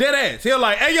man. Dead ass. He'll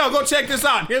like, hey yo, go check this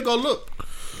out. He'll go look.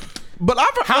 But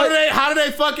How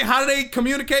do they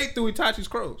communicate through Itachi's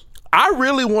crows? I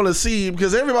really want to see,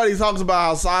 because everybody talks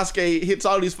about how Sasuke hits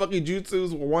all these fucking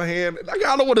jutsus with one hand. Like,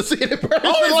 I don't want to see it in person.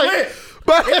 Oh, it's like, lit.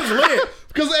 But It's lit.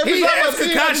 Because every He time I has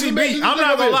see it, I just Kakashi imagine beat. this I'm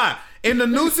not nigga gonna like- lie. In the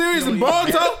new series in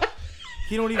Boruto,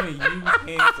 He don't even use hand.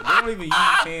 They don't even use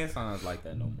hand signs like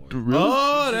that no more.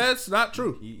 oh, that's not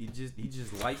true. He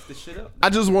just lights the shit up. I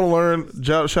just want to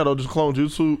learn Shadow just clone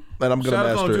jutsu, and I'm gonna Shadow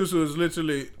master Clone it. Jutsu is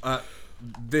literally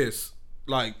this,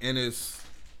 like, and it's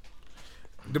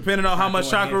depending on how much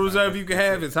doing chakra hand reserve signs. you can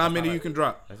have, it's how many you can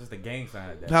drop. That's just a gang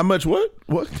sign. That How much? What?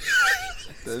 What?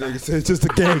 That nigga said it's just a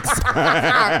gang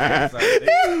sign. It's a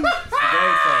gang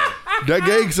sign. That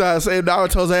gang sign saved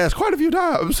Naruto's ass quite a few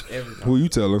times. Every time. Who you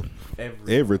telling?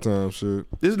 Every Time, shit.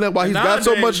 Isn't that why he's got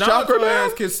so much chakra Naruto now?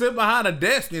 ass can sit behind a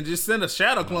desk and just send a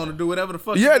shadow clone to do whatever the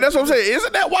fuck. Yeah, that's what I'm saying.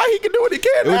 Isn't that why he can do what he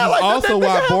can Which is now? Like, also that why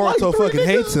nigga have, like, Boruto three fucking niggas-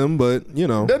 hates him, but you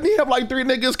know. Doesn't he have like 3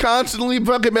 niggas constantly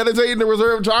fucking meditating to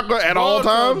reserve chakra at all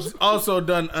times? Also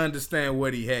doesn't understand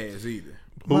what he has either.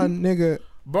 My nigga.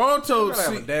 Boruto, gotta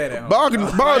have a see, dad at home. Boruto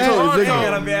Boruto- is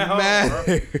Gotta ignorant. be at home, Man.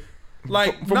 bro.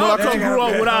 like From what I Naruto come- grew up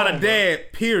Gotta without be a at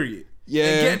dad. Period. Yeah.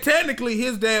 And yet, technically,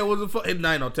 his dad was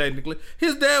technically,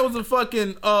 his dad was a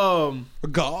fucking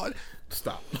God.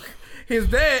 Stop. His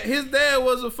dad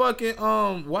was a fucking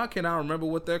why can't I remember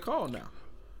what they're called now?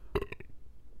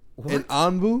 And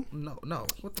Anbu? No.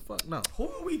 What the fuck? No. Who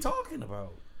are we talking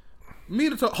about?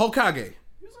 Hokage.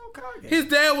 He's Hokage. His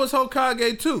dad was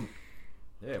Hokage too.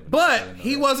 Yeah, But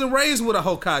he wasn't raised with a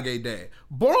Hokage dad.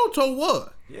 Boruto was.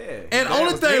 Yeah. And his dad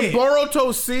only was thing dead.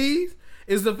 Boruto sees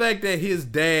is the fact that his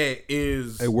dad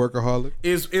is A workaholic.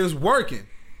 is working.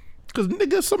 Cause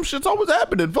nigga, some shit's always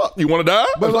happening. Fuck, you want to die?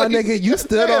 But my Like, nigga, you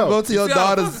still damn. don't go to your see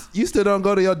how the daughter's. You still don't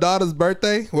go to your daughter's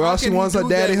birthday where all How she can he wants her do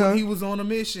daddy, that when huh? He was on a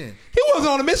mission. He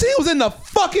wasn't on a mission. He was in the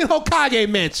fucking Hokage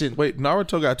mansion. Wait,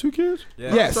 Naruto got 2 kids?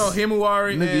 Yeah. Yes. So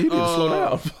Himawari Nigga, you and need to slow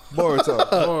down. Boruto.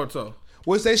 Boruto.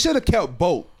 Which they should have kept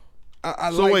both.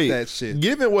 I So like wait, that shit.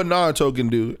 given what Naruto can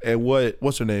do and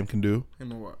what's her name can do,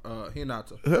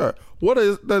 Hinata. her, what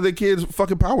is the kids'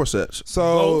 fucking power sets?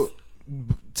 So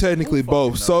technically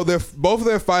both. So both of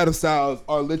their fighter styles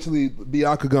are literally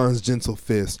Byakugan's gentle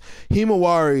fist.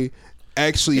 Himawari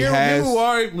actually has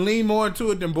Himawari lean more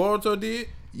into it than Boruto did.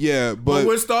 yeah, But but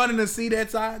we're starting to see that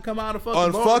side come out of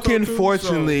fucking Boruto unfucking too,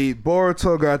 fortunately,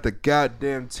 Boruto got the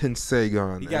goddamn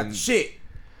Tenseigan. He got and the shit.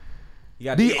 He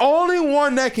got the it. only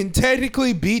one that can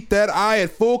technically beat that eye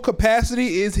at full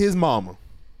capacity is his mama.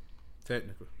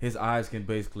 Technically. His eyes can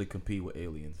basically compete with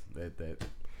aliens. That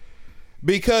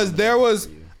Because there was,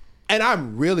 and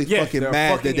I'm really Yes, fucking there are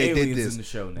mad fucking that they did aliens this. in the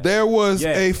show now. There was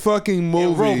Yes. a fucking and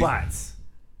movie. robots.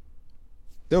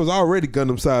 There was already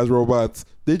Gundam-sized robots.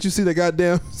 Did you see the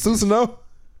goddamn Susanoo?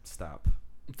 Stop.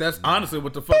 That's honestly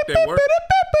what the fuck they were.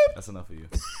 That's enough of you.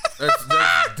 That's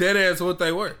dead ass what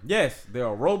they were. Yes, there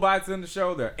are robots in the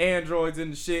show. There are androids in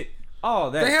the shit. All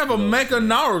that. They have a Mecha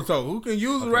Naruto who can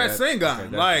use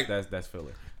Rasengan. Like that's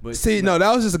filler. But See, no,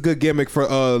 that was just a good gimmick for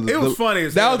it was funny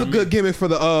as that hell was a to good me. gimmick for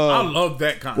the I love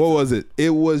that concept. what was it?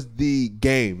 It was the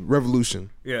game Revolution.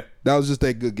 Yeah. That was just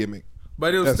that good gimmick.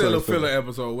 But it was That's still what a it felt filler like.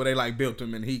 episode where they like built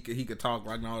him and he could talk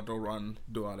like Naruto, run,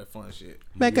 do all that fun shit.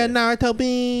 Mecha Naruto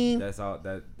beam. that's all.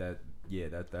 That's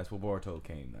what Boruto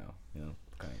came now. You know.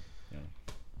 Okay. You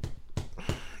know.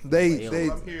 They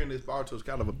What I'm hearing is Boruto's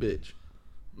kind of a bitch.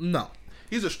 No.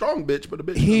 He's a strong bitch, but a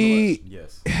bitch. he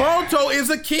Yes. Boruto is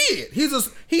a kid.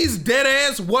 He's dead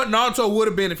ass what Naruto would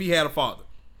have been if he had a father.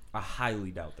 I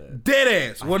highly doubt that. Dead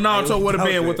ass what I Naruto would have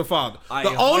doubt been that. with the father. I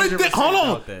The only 100% hold on.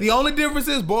 doubt that. The only difference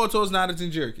is Boruto is not a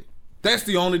Jinchuriki. That's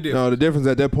the only difference. No, the difference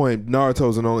at that point,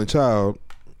 Naruto's an only child.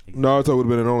 Naruto would have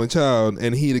been an only child,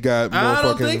 and he'd have got more I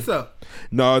don't fucking. think so.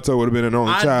 Naruto would have been an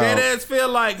only I child. dead ass feel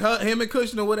like him and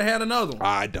Kushner would have had another one.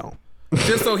 I don't.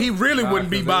 Just so he really wouldn't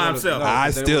be by himself.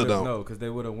 I still don't. No, because they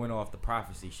would have went off the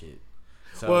prophecy shit.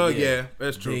 So, Well, yeah,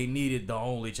 that's true. They needed the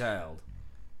only child.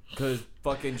 Because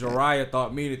fucking Jiraiya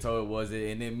thought Minato was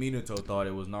it, and then Minato thought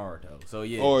it was Naruto. So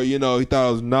yeah. Or, he thought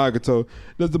it was Nagato.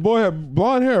 Does the boy have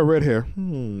blonde hair or red hair?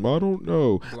 I don't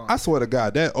know. I swear to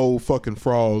God, that old fucking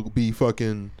frog be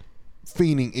fucking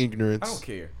fiending ignorance. I don't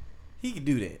care. He can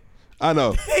do that. I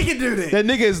know. He can do that. That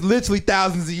nigga is literally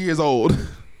thousands of years old.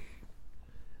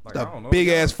 Like, I A don't know. big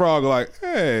ass frog like,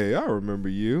 hey, I remember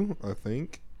you, I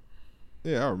think.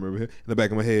 Yeah, I remember him. In the back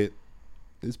of my head,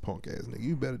 this punk ass nigga,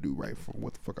 you better do right for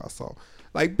what the fuck I saw.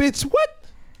 Like, bitch, what?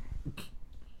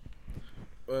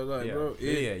 But like, Yeah. bro,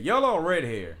 Yeah, yellow or red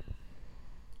hair.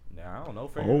 Now I don't know. I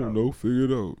Figure it don't out. know, figure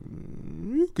it out.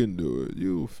 You can do it.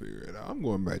 You'll figure it out. I'm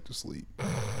going back to sleep.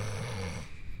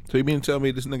 So you mean to tell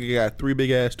me this nigga got 3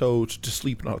 big ass toads just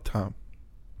sleeping all the time?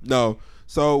 No.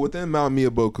 So within Mount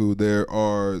Miyaboku, there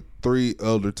are 3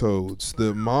 elder toads.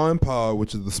 The Manpa,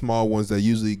 which is the small ones that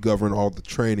usually govern all the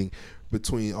training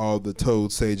between all the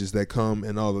toad sages that come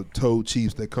and all the toad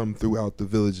chiefs that come throughout the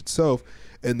village itself.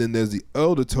 And then there's the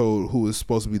elder toad, who is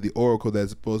supposed to be the oracle that's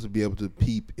supposed to be able to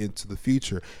peep into the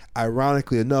future.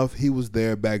 Ironically enough, he was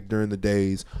there back during the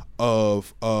days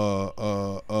of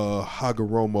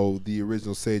Hagoromo, the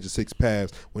original sage of 6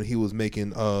 paths, when he was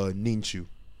making Ninchu.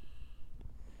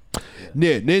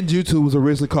 Yeah, ninjutsu was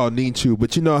originally called ninchu,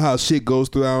 but you know how shit goes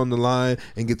through on the line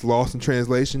and gets lost in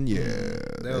translation? Yeah,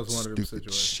 That was that's one of them stupid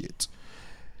situations. shit.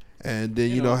 And then,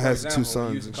 you know, for has 2 example, sons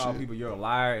You used and to call shit. people you're a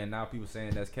liar, and now people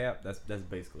saying that's cap. That's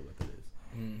basically what it is.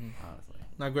 Honestly,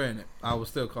 now granted, I would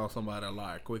still call somebody a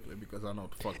liar quickly because I know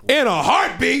what the fuck. In a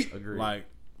heartbeat! agree. Like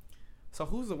So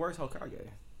who's the worst Hokage?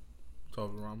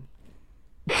 Tobirama.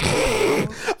 Are you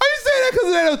saying that because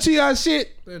of that Uchiha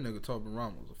shit? That nigga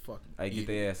Tobirama was a fucking. Hey, get idiot.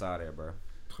 their ass out of there, bro.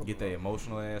 Get their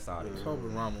emotional ass out of there.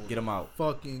 Tobirama was Get 'em out.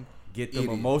 Fucking. Get them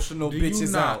idiot. emotional Do you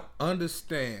bitches not out.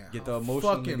 understand Get the how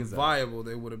emotional fucking niggas out. viable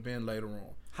they would have been later on?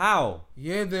 How?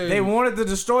 Yeah, They wanted to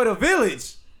destroy the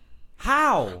village.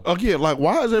 How? Again, like,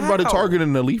 why is everybody How?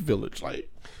 targeting the Leaf Village? Like,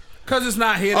 because it's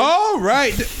not hidden. All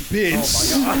right,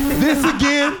 bitch. This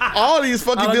again? all these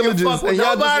fucking I don't give a villages, fuck what and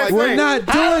y'all just nobody like, say. We're not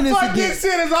How doing the this fuck again. This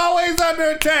shit is always under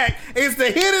attack. It's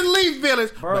the hidden Leaf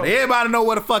Village, but everybody know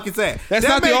where the fuck it's at. That's That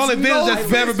not the makes only village that's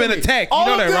sense ever to been me. attacked. You All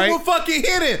know of that, them right? were fucking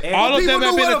hidden. All of People them have knew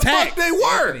been where the attacked. fuck they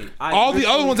were. Anthony, I All the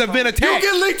literally other ones have been told- You attacked.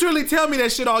 can literally tell me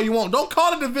that shit all you want. Don't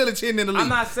call it the village hidden in the leaves. I'm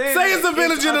not saying Say that. it's the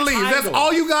village It's in the a leaves. That's title.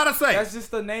 all you gotta say. That's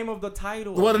just the name of the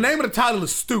title. Well, the name of the title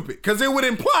is stupid because it would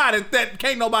imply that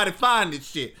can't nobody find this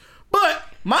shit. But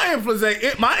my influence ain't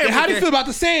it. My How do you influence- feel about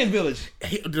the Sand Village?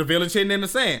 the village hidden in the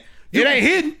sand? It ain't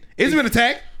hidden. It's been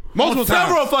attacked multiple on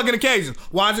several times. fucking occasions.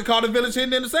 Why is it called the village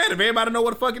hidden in the sand if everybody know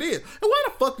what the fuck it is? And why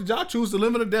the fuck did y'all choose to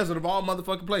live in the desert of all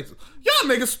motherfucking places? Y'all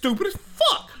niggas stupid as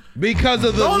fuck. Because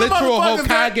of the only literal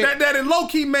motherfuckers Hokage. that in low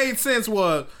key made sense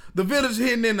was the village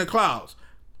hidden in the clouds.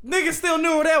 Niggas still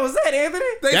knew where that was at, Anthony.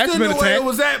 They That's still been knew where it attacked.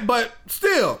 was at, but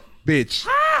still, Bitch.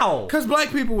 How? because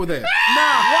black people were there. Wow!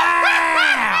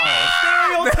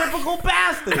 Stereotypical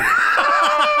bastard.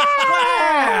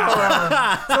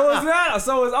 Wow. So it's not.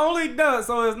 So it's only done.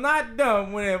 So it's not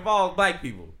done when it involves black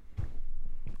people.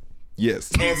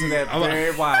 Yes. Answer that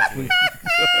very wisely.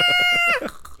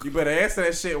 You better answer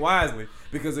that shit wisely.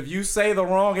 Because if you say the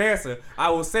wrong answer, I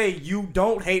will say you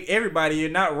don't hate everybody. You're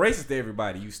not racist to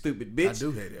everybody, you stupid bitch. I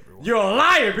do hate everyone. You're a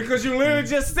liar because you literally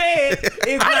just said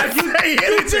it's like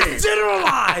you just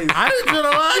generalized. I didn't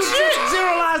generalize You shit. just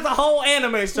generalized the whole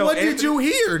anime show. What did you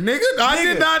hear, nigga? I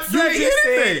did not say you just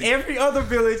anything. Said every other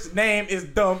village name is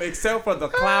dumb except for the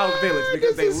Cloud Village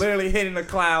because they literally hit in the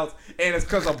clouds and it's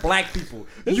because of black people.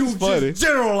 You funny. just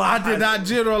generalized. I did not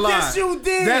generalize. Yes, you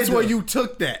did. That's where you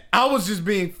took that. I was just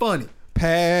being funny.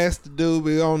 Pass the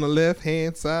doobie on the left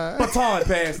hand side. Baton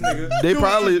pass, nigga.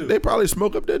 They probably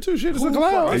smoke up there too. Shit, it's a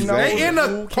cloud. fucking knows? They in the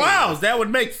Who clouds. That would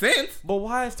make sense. But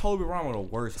why is Toby Rama the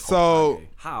worst? So- Hokage?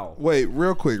 How? Wait,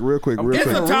 real quick. It's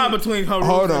a tie between Hold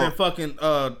Haruka on. and fucking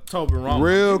Toby Rama.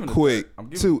 Real giving the quick, third- I'm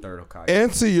giving to the third Hokage.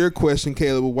 answer your question,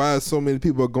 Caleb, why so many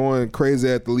people are going crazy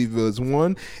at the Leaf Village?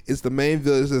 One, it's the main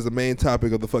village that's the main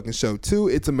topic of the fucking show. Two,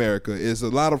 it's America. It's a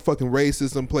lot of fucking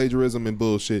racism, plagiarism, and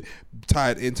bullshit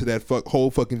tied into that whole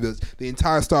fucking village. The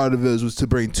entire start of the village was to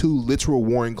bring two literal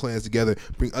warring clans together,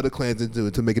 bring other clans into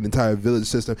it to make an entire village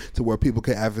system to where people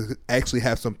could actually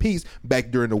have some peace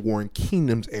back during the Warring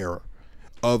Kingdoms era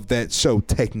of that show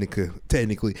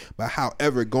technically. But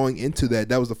however, going into that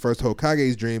was the first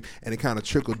Hokage's dream, and it kind of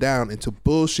trickled down into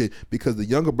bullshit because the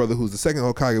younger brother, who's the second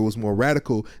Hokage, was more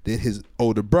radical than his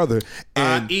older brother,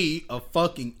 and i.e. a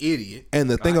fucking idiot.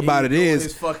 and the thing about it is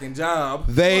his fucking job.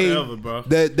 they Whatever, bro.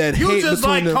 that You hate just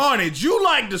between like them. Carnage. You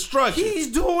like destruction.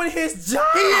 He's doing his job.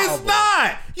 He is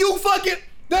not. You fucking.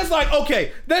 That's like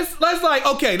okay.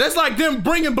 That's like them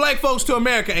bringing black folks to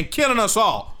America and killing us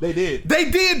all. They did. They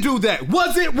did do that.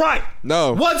 Was it right?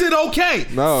 No. Was it okay?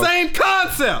 No. Same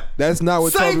concept. That's not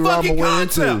what Same Toby Rama fucking went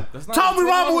concept. into. That's not Toby what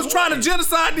Rama Toby was Rama trying to wanted.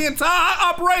 genocide the entire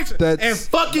operation That's- and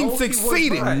fucking No, he was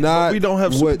succeeded. right. Not we don't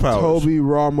have what superpowers. Toby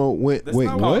Rama went. That's Wait,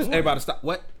 not what? what- Everybody stop.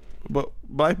 What? But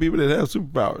black people that have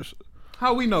superpowers,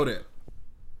 How we know that?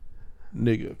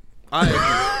 nigga,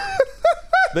 I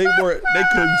they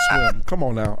couldn't swim. Come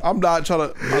on now, I'm not trying to.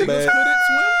 My Niggas bad. couldn't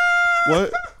swim.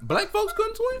 What? Black folks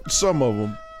couldn't swim. Some of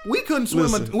them. We couldn't swim.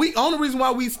 Listen. Only reason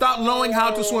why we stopped knowing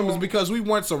how to swim is because we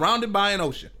weren't surrounded by an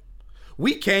ocean.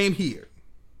 We came here.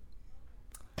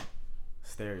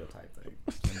 Stereotype thing.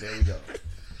 And there we go.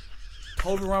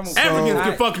 Toby Rama. Africans I-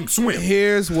 can fucking swim.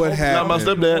 Here's what Now my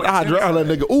happened. stepdad, I drowned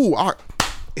that nigga. Ooh,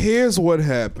 Here's what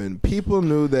happened. People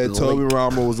knew that Toby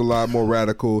Rama was a lot more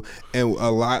radical and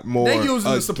a lot more. They using the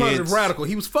against- superlative radical.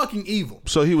 He was fucking evil.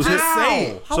 so he was hit.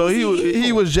 How? So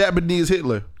he was Japanese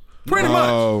Hitler. Pretty much.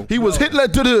 No. He was Hitler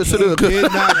to the. He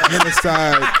did not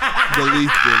genocide the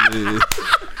Leaf Village.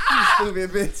 Stupid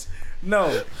bitch.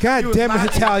 No. God He was damn it,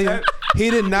 not- Italian. He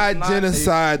did not not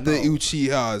genocide a- the no.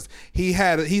 Uchihas.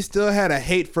 He still had a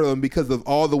hate for them because of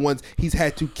all the ones he's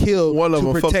had to kill One of to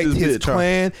them fucked protect his his bitch, huh?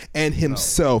 clan and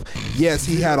himself. Yes,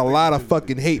 he had a lot of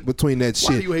fucking hate between that shit.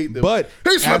 do you hate them? But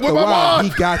He slept after with a my while, mom.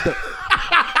 he got the.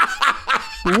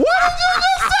 What did you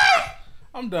just say?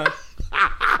 I'm done.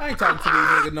 I ain't talking to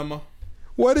these niggas no more.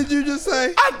 What did you just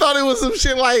say? I thought it was some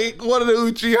shit like one of the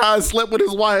Uchihas slept with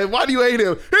his wife. Why do you hate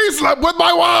him? He slept with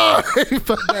my wife.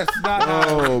 That's not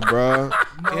how Oh, bro.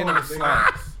 enemy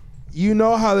slides. You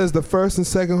know how there's the first and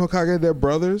second Hokage, they're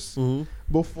brothers?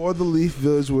 Before the Leaf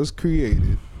Village was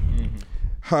created,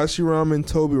 Hashirama and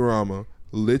Tobirama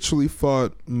literally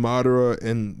fought Madara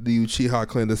and the Uchiha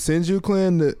clan, the Senju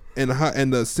clan and the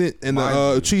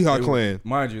Uchiha clan.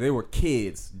 Mind you, they were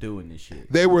kids doing this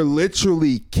shit. They were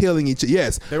literally killing each other.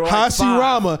 Yes, They were like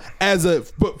Hashirama as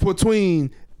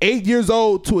between 8 years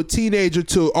old to a teenager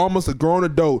to almost a grown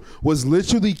adult was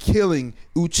literally killing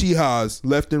Uchihas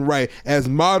left and right. As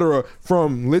Madara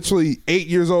from literally 8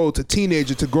 years old to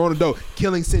teenager to grown adult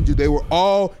killing Senju. They were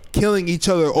all killing each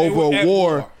other over were a at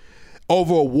war. war.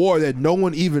 Over a war that no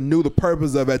one even knew the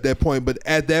purpose of at that point. But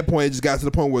at that point, it just got to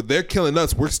the point where they're killing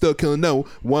us. We're still killing them.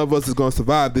 One of us is going to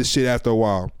survive this shit after a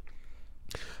while.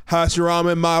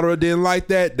 Hashirama and Madara didn't like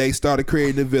that. They started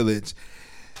creating a village.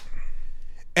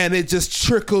 And it just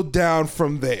trickled down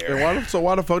from there. And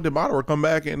why the fuck did Madara come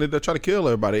back and they try to kill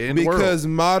everybody in the world? Because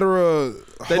Madara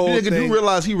That whole nigga thing, do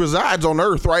realize he resides on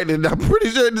Earth, right? And I'm pretty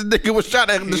sure this nigga was trying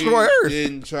to destroy he Earth.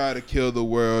 didn't try to kill the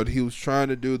world. He was trying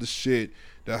to do the shit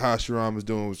that Hashirama was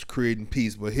doing, was creating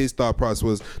peace. But his thought process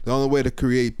was the only way to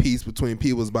create peace between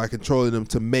people is by controlling them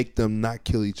to make them not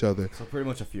kill each other. So pretty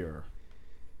much a Führer.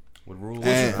 With rules.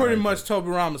 And- Pretty much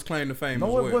Tobirama's claim to fame as No,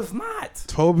 well. it was not.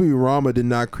 Tobirama did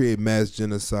not create mass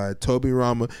genocide.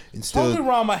 Tobirama instead.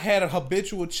 Tobirama had a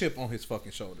habitual chip on his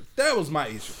fucking shoulder. That was my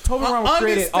issue. Tobirama I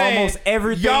created understand almost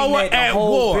everything Y'all were that the at whole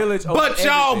war, village over but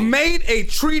y'all everything. made a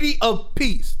treaty of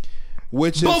peace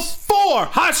which is before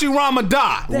Hashirama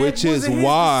died. That which is wasn't his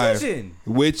why decision.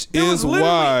 which There was is literally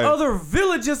why other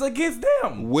villages against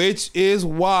them. which is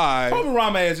why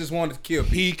Tobirama has just wanted to kill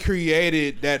people. he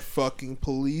created that fucking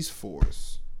police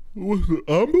force. Was it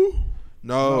Ambu?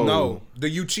 No, No, the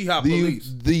Uchiha the police.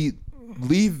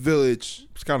 Leaf Village.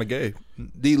 It's kind of gay.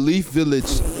 The Leaf Village,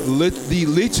 the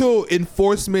literal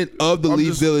enforcement of the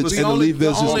Leaf Village and the Leaf The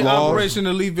Village's only laws. operation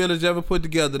the Leaf Village ever put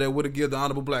together that would have given the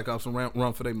honorable Black Ops a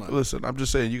run for their money. Listen, I'm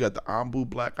just saying, you got the Ambu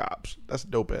Black Ops. That's a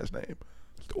dope ass name.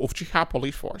 The Uchiha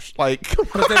Police Force. Like,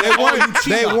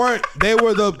 They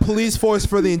were the police force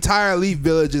for the entire Leaf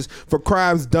Villages for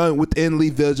crimes done within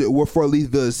Leaf Village or for Leaf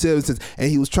Village citizens, and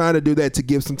he was trying to do that to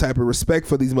give some type of respect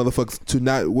for these motherfuckers to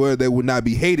not where they would not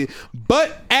be hated.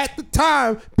 But at the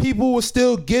time, people were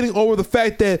still getting over the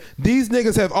fact that these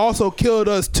niggas have also killed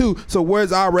us too. So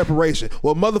where's our reparation?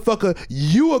 Well, motherfucker,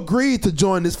 you agreed to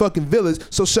join this fucking village,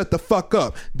 so shut the fuck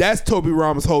up. That's Toby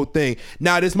Rama's whole thing.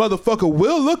 Now this motherfucker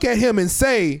will look at him and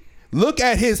say, look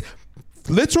at his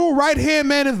literal right-hand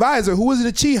man advisor who is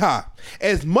an Uchiha.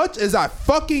 As much as I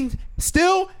fucking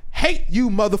still hate you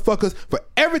motherfuckers for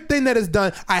everything that is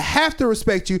done, I have to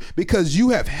respect you because you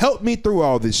have helped me through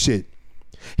all this shit.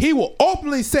 He will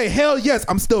openly say, hell yes,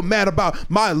 I'm still mad about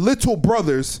my little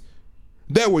brothers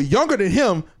that were younger than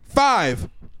him, 5,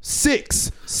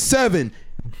 6, 7,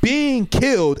 being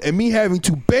killed and me having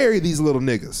to bury these little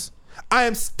niggas. I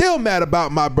am still mad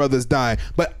about my brothers dying,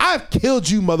 but I've killed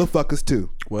you motherfuckers too.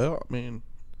 well, I mean,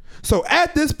 So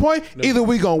at this point, either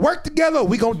we gonna work together or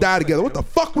we gonna die together. What the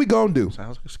fuck we gonna do?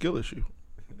 sounds like a skill issue.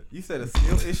 You said a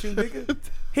skill issue, nigga?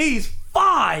 He's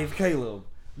 5, Caleb.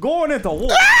 Going into war.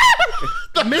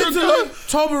 Mentally,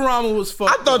 Toby Rama was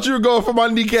fucked I thought up. you were going for my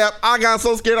kneecap. I got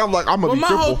so scared. I'm like, I'm gonna But be my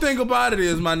crippled. whole thing about it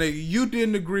is, my nigga, you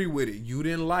didn't agree with it. You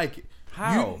didn't like it.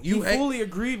 How? You he fully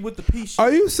agreed with the peace shit.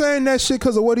 Are you saying that shit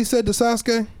because of what he said to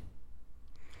Sasuke?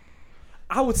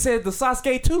 I would say the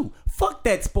Sasuke too. Fuck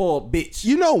that spoiled bitch.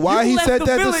 You know why he left said the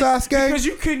that to village Sasuke? Because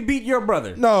you couldn't beat your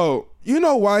brother. No. You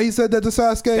know why he said that to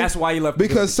Sasuke? That's why he left the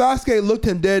Because Sasuke looked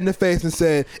him dead in the face and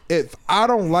said, if I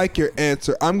don't like your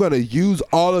answer, I'm going to use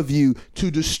all of you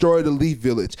to destroy the Leaf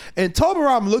Village. And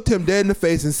Tobirama looked him dead in the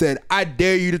face and said, I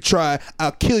dare you to try.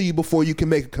 I'll kill you before you can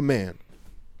make a command.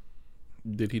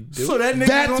 Did he do So it? that nigga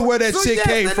That's where that shit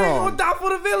came that from. Nigga gonna die for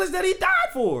the village that he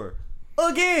died for.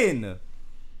 Again.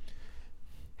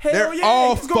 Hell They're yeah,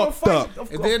 all he's gonna fucked fight, up.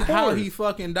 of And then how course. he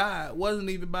fucking died wasn't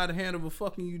even by the hand of a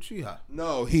fucking Uchiha.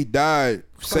 No, he died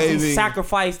He saving.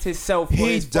 sacrificed himself for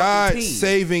He his died fucking team.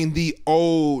 saving the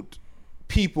old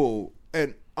people.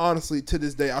 And honestly, to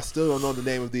this day, I still don't know the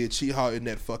name of the Uchiha in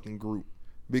that fucking group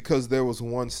because there was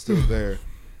one still there.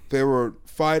 They were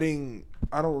fighting.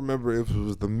 I don't remember if it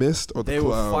was the Mist or the They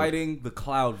Cloud. were fighting the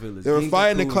Cloud Village. They were King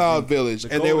fighting the Goku Cloud and Village,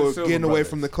 the and they Gold were and Silver getting away brothers,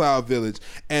 from the Cloud Village.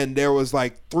 And there was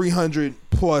like 300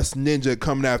 plus ninja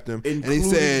coming after him. And he including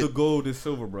said, the Gold and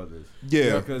Silver brothers.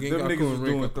 Yeah. because Gengaku them niggas was and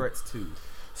doing Rengoku. threats too.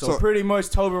 So, So- pretty much,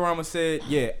 Tobirama said,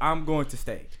 "Yeah, I'm going to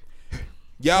stay."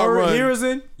 y'all run.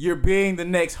 Hiruzen, you're being the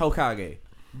next Hokage.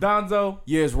 Danzo,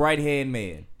 you're his right hand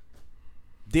man.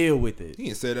 Deal with it. He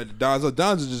didn't say that to Danzo.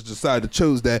 Danzo just decided to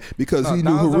choose that because he knew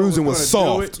Danzo Hiruzen gonna was do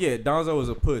soft. it. Yeah, Danzo was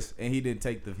a puss, and he didn't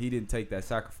take that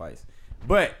sacrifice.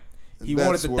 But he That's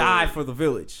wanted to where- die for the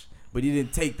village, but he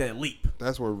didn't take that leap.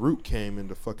 That's where Root came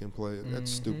into fucking play.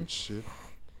 That's Mm-hmm. stupid shit.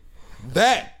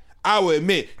 That, I will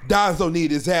admit, Danzo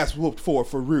need his ass whooped for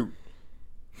Root.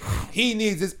 He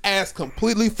needs his ass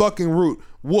completely fucking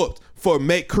whooped for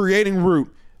creating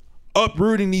Root,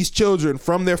 uprooting these children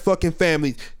from their fucking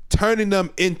families, turning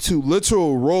them into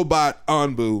literal robot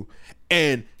Anbu,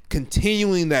 and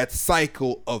continuing that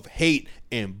cycle of hate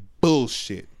and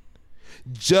bullshit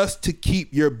just to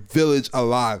keep your village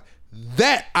alive.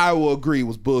 That I will agree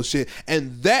was bullshit,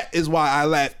 and that is why I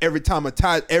laugh every time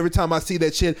I see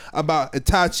that shit about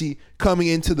Itachi coming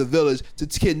into the village to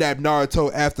kidnap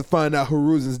Naruto after finding out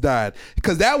Hiruzen's died.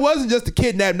 Because that wasn't just to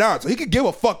kidnap Naruto. He could give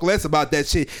a fuck less about that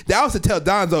shit. That was to tell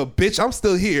Danzo, bitch, I'm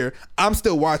still here, I'm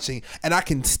still watching, and I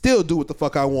can still do what the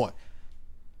fuck I want.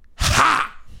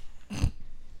 Ha!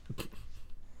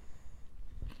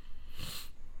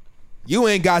 You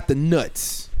ain't got the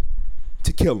nuts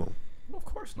to kill him. Of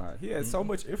course not. He had so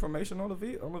much information on the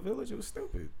village. It was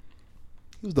stupid.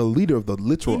 He was the leader of the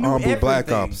literal He knew Anbu Black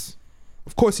everything. Ops.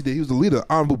 Of course he did. He was the leader of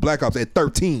Anbu Black Ops at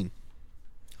 13.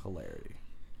 Hilarity.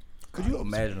 Could you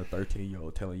imagine a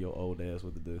 13-year-old telling your old ass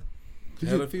what to do?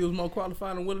 Hell, if he was more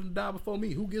qualified and willing to die before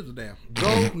me, who gives a damn?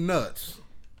 Go nuts.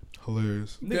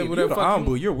 Hilarious. Nigga, Yeah, if but you're that the fucking-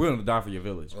 Anbu, you're willing to die for your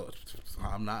village.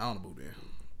 I'm not honorable then.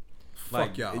 Like,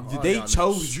 Fuck y'all. All they y'all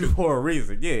chose niggas. you for a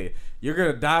reason. Yeah, you're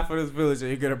gonna die for this village, and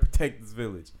you're gonna protect this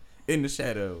village in the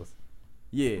shadows.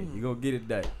 Yeah, you're gonna get it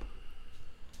done.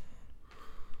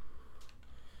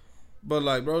 But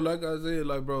like, bro, like I said,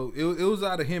 like, bro, it was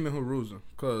out of him and Hiruzen.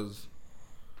 Cause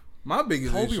my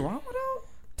biggest issue. Tobirama though,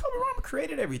 Tobirama Toriyama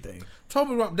created everything.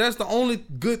 Toriyama, that's the only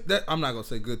good. That I'm not gonna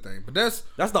say good thing, but that's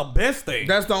the best thing.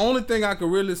 That's the only thing I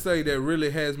could really say that really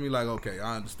has me like, okay,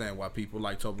 I understand why people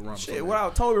like Toriyama. Shit,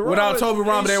 without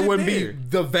Toriyama, there wouldn't be there.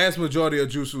 the vast majority of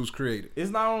Jutsu's created.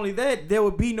 It's not only that, there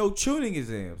would be no tuning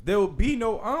exams. There would be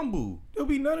no Anbu. There would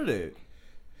be none of that.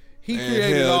 He And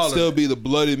created hell, all it'd still of it. be the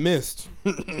bloody mist.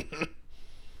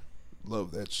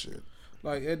 Love that shit.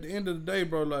 Like at the end of the day,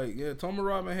 bro, like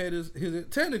Toriyama had his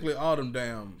technically all them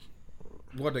damn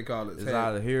what they call it. It's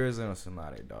either Hiruzen or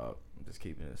Tsunade, dog. I'm just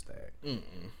keeping it a stack.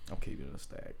 I'm keeping it a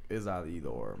stack. It's either either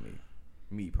or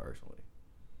me personally.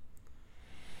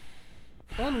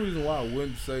 The only reason why I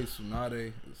wouldn't say Tsunade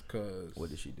is because What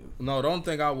did she do? no, the only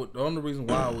thing I would. The only reason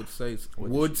why I would say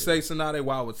Tsunade,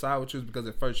 why I would side with you is because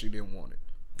at first she didn't want it.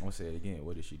 I'm gonna say it again.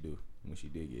 What did she do when she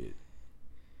did get it?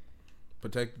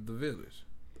 Protected the village.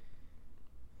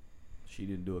 She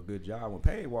didn't do a good job when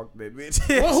Pain walked that bitch.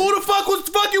 Well, who the fuck was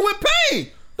fucking with Pain?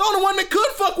 The only one that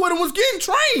could fuck with him was getting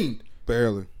trained.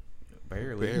 Barely.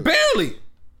 Barely. Barely.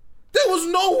 There was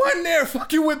no one there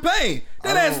fucking with Pain.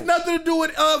 That has nothing to do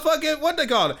with fucking what they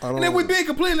call it. And if we being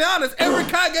completely honest, every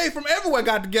Kage from everywhere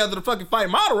got together to fucking fight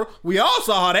Madara. We all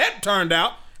saw how that turned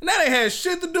out. And that ain't had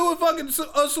shit to do with fucking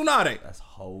Tsunade. That's a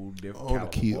whole different Old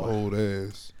caliber, key, boy. old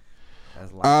ass.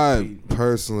 That's like I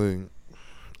personally,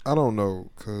 I don't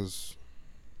know, cause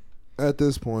at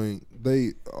this point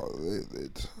they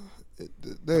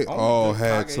all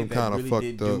had some kind of fucked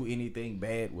didn't up, do anything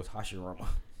bad was Hashirama.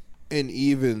 and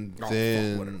even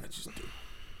then,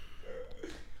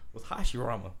 Was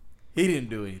Hashirama. He didn't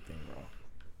do anything wrong.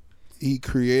 he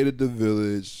created the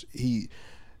village. He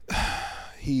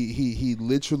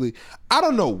literally, I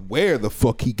don't know where the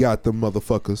fuck he got the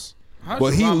motherfuckers,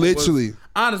 but he Hashirama literally. was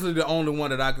honestly the only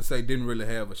one that I could say didn't really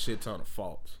have a shit ton of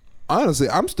faults. Honestly,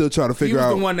 I'm still trying to He figure was out.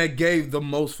 the one that gave the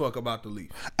most fuck about the leaf.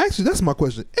 Actually, that's my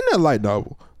question. In that light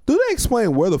novel, do they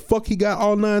explain where the fuck he got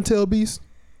all 9 tailed beasts?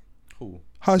 Who?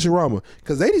 Hashirama,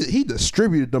 because he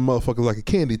distributed them motherfuckers like a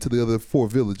candy to the other 4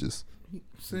 villages.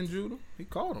 Senjutsu, he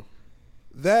caught him.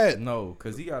 That No,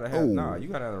 because he gotta have you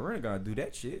gotta have a Rinnegan do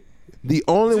that shit. the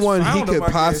only Just one he found him, could I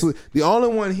guess. possibly, the only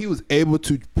one he was able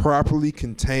to properly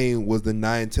contain was the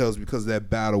 9 tails because of that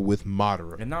battle with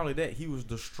Madara. And not only that, he was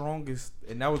the strongest,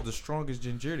 and that was the strongest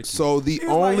Jinchuriki. So the He was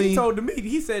like, only he told the meat.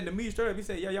 He said to me straight up. He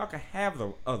said, "Yeah, y'all can have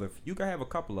the other. You can have a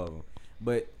couple of them,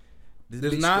 but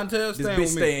This bitch- 9 tails this staying bitch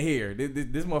with me." staying here.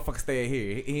 This motherfucker staying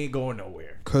here. He ain't going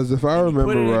nowhere. because if I And he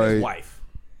remember put it in his right, wife.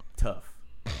 Tough.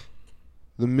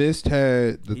 the Mist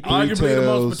had the 3 Arguably the most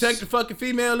tails, protected fucking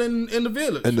female in the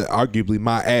village. and arguably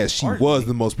my ass, she Arguably. was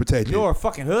the most protected. You know her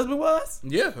fucking husband was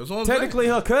yeah, that's what I'm technically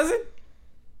her cousin.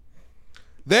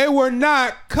 They were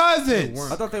not cousins.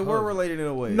 I thought they were related in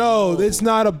a way. No, it's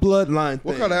not a bloodline thing.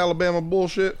 What kind of Alabama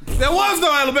bullshit? saying. There was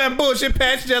no Alabama bullshit,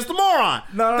 Patch, just a moron.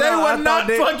 No, they I were thought not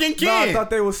they- fucking kin. No, I thought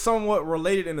they were somewhat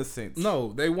related in a sense.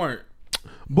 No, they weren't.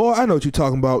 Boy, I know what you're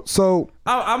talking about. So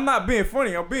I'm not being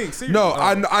funny. I'm being serious. no,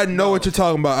 I know what you're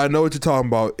talking about. I know what you're talking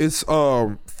about. It's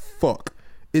fuck.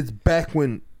 It's back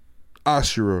when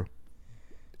Ashura.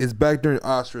 It's back during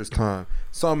Ashura's time.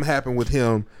 Something happened with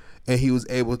him, and he was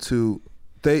able to.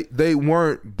 They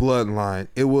weren't bloodline.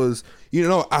 It was, you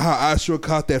know how Ashura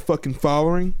caught that fucking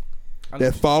following.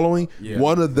 That following. Yeah.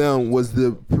 One of them was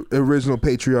the original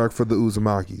patriarch for the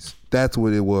Uzumakis. That's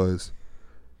what it was.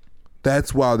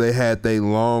 That's why they had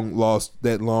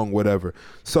whatever.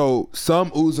 So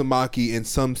some Uzumaki and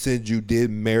some Senju did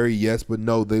marry, yes, but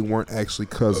no, they weren't actually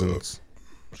cousins.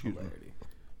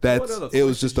 That's What other it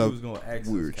was just a questions you was gonna ask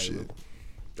us, weird Caleb?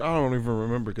 shit. I don't even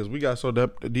remember because we got so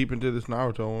deep into this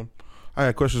Naruto one. I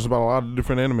had questions about a lot of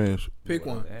different animes. Pick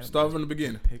one. Start from the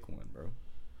beginning. Pick one, bro.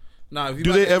 Nah, if you Do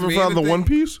like they to ever ask me found the anything- One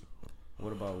Piece?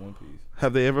 What about One Piece?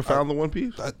 Have they ever found the One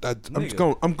Piece?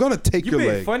 I'm gonna take You your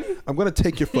being leg. funny? I'm gonna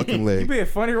take your fucking You leg. being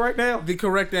funny right now? The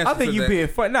correct answer I think to you that, being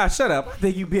funny. Nah, shut up. I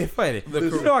think you being funny.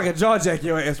 You know I can jaw jack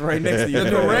your ass right next to you. the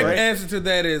correct right? answer to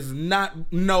that is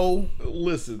not no.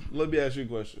 Listen, let me ask you a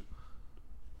question.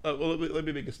 Well, let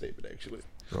me make a statement, actually.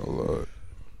 Oh Lord.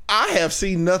 I have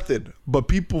seen nothing but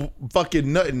people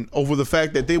fucking nutting over the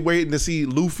fact that they waiting to see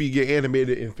Luffy get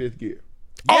animated in 5th gear.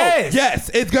 Yes. Oh, yes,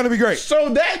 it's gonna be great. So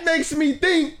that makes me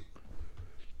think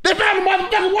they found the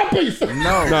motherfucking One Piece.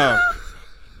 No.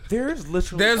 There's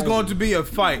literally There's only, going to be a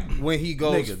fight when he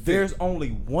goes. nigga, fifth. there's only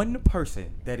one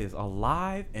person that is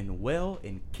alive and well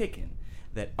and kicking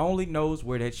that only knows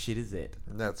where that shit is at,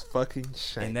 And that's fucking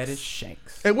Shanks. and that is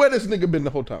Shanks. And where this nigga been the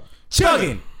whole time?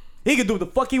 Chugging. He can do what the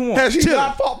fuck he wants. Has he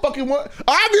not fought fucking one?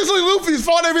 Obviously, Luffy's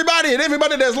fought everybody, and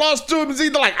everybody that's lost to him is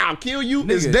either like, I'll kill you,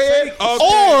 is dead, Shanks- or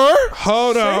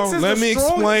Hold Shanks on. is Let the me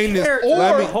strongest explain this.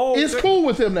 character. is cool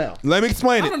with him now. Let me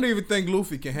explain I it. don't even think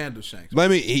Luffy can handle Shanks. Let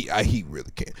me. He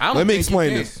really can't. I don't Let me think he explain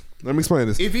can. this. Let me explain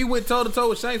this. If he went toe to toe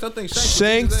with Shanks, I think Shanks would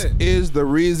beat his Shanks ass is the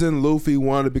reason Luffy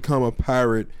wanted to become a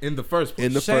pirate in the first place.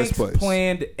 in the Shanks first place.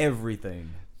 planned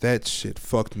everything. That shit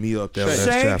fucked me up that last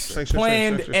Shanks chapter.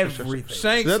 planned everything.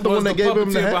 Shanks Is that the was one the that gave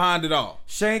him the puppeteer hat? behind it all.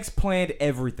 Shanks planned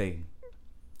everything.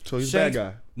 So he's Shanks, a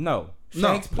bad guy. No. No.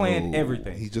 Shanks planned No,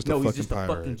 everything. he's just a no, he's fucking just a pirate.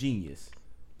 fucking genius.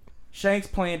 Shanks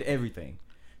planned everything.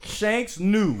 Shanks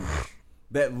knew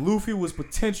that Luffy was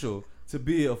potential to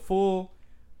be a full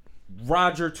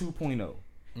Roger 2.0.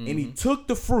 And he took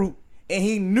the fruit, and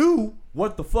he knew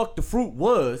what the fuck the fruit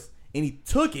was, and he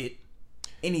took it,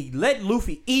 and he let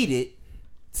Luffy eat it,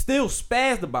 still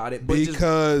spazzed about it, but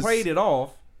Because- just prayed it off.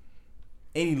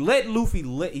 And he let Luffy,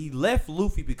 he left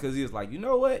Luffy because he was like, you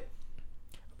know what?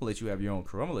 I'm gonna let you have your own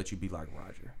crew. I'm gonna let you be like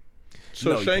Roger.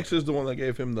 So No, you Shanks is the one that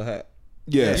gave him the hat.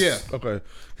 Yes. Yeah. Okay.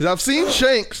 Because I've seen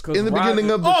Shanks 'Cause in the beginning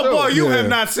Roger- of the Oh show. boy, you Yeah. have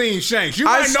not seen Shanks. You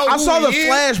I might know I who saw he the is,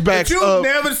 flashbacks but you've of-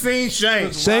 never seen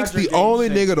Shanks. Shanks Roger the gave only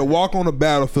Shanks nigga to walk on the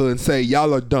battlefield and say,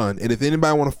 y'all are done. And if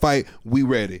anybody want to fight, we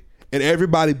ready. And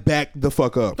everybody backed the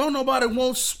fuck up. Don't nobody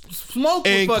want smoke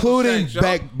with Including fucking Shanks, y'all.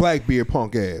 back Blackbeard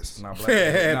punk ass. Nah,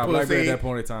 Blackbeard pussy. at that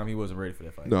point in time, he wasn't ready for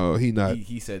that fight. No, he not.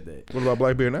 He said that. What about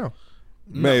Blackbeard now?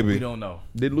 Maybe. We don't know.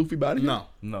 Did Luffy body him? No.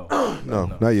 No. No,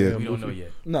 not yet. We don't know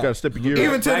yet. No. Gotta step your gear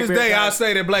Even up. to this Blackbeard day, got- I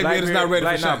say that Blackbeard is not ready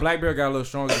for Shanks. Blackbeard got a little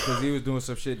stronger because he was doing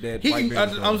some shit that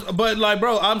Blackbeard was doing. But like,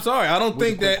 bro, I'm sorry. I don't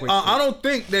think quick that. I don't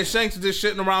think that Shanks is just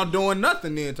sitting around doing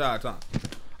nothing the entire time.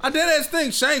 I dead ass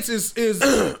think Shanks is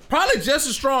probably just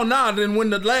as strong now than when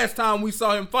the last time we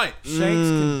saw him fight. Shanks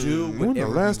can do When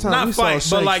whatever. the last time Not we saw fight, Shanks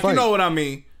but like fight? you know what I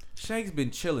mean. Shanks been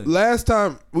chilling. Last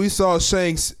time we saw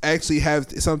Shanks actually have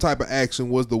some type of action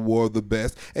was the War of the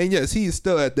Best. And yes, he is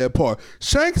still at that part.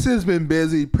 Shanks has been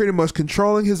busy pretty much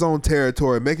controlling his own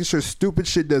territory, making sure stupid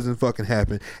shit doesn't fucking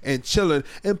happen, and chilling,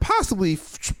 and possibly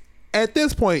at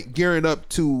this point gearing up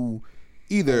to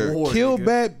either war, kill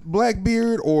nigga.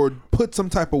 Blackbeard or put some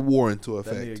type of war into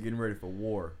That nigga effect. getting ready for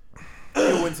war.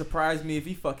 It wouldn't surprise me if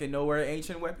he fucking know where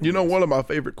ancient weapons. You know, is. one of my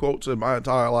favorite quotes in my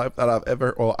entire life that I've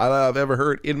ever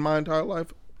heard in my entire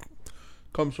life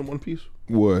comes from One Piece.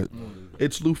 What?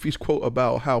 It's Luffy's quote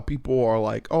about how people are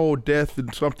like, oh, death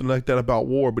and something like that about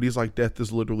war, but he's like, death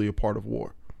is literally a part of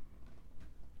war.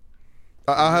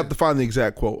 I'll have to find the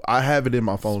exact quote. I have it in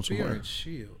my phone somewhere.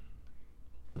 Shield.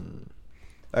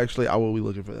 Actually, I will be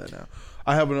looking for that now.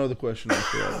 I have another question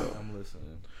after that, though. I'm listening.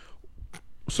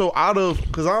 So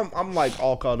because I'm like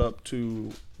all caught up to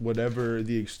whatever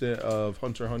the extent of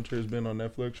Hunter x Hunter has been on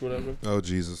Netflix, whatever. Oh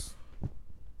Jesus.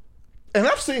 And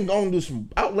I've seen Gon do some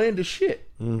outlandish shit.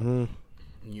 You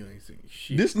ain't seen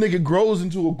shit. This nigga grows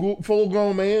into a full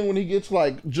grown man when he gets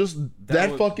like just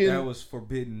that fucking. That was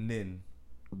forbidden then.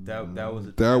 That was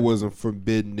a That wasn't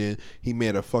forbidden. In he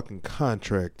made a fucking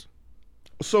contract.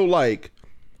 So like,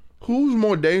 who's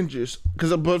more dangerous?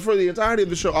 But for the entirety of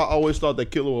the show, I always thought that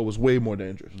Killua was way more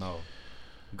dangerous. No.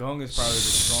 Gong is probably the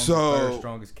So-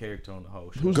 strongest character on the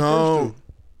whole show. Who's Gone.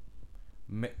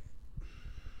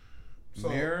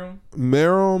 Merum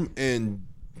Merum and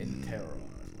and Taro.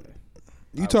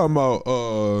 you talking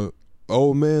about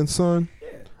old man son? Yeah.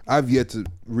 I've yet to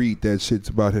read that shit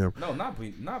about him. No, not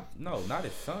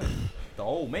his son. The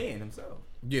old man himself.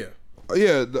 Yeah.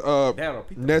 Yeah, That'll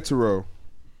be- Netero,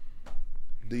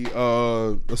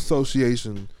 the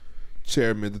association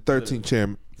chairman, the 13th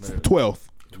chairman, 12th.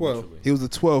 12. He was the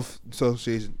 12th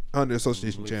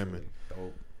association chairman.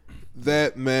 Dope.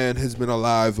 That man has been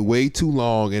alive way too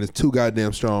long and is too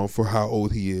goddamn strong for how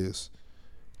old he is.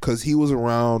 Cause he was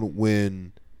around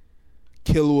when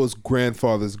Killua's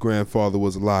grandfather's grandfather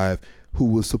was alive, who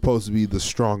was supposed to be the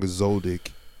strongest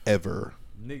Zoldyck ever.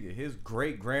 Nigga, his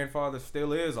great grandfather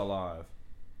still is alive.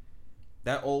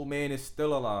 That old man is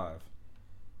still alive.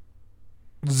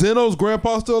 Zeno's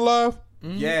grandpa still alive?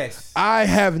 Yes. I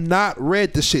have not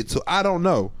read the shit, so I don't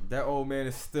know. That old man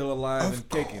is still alive and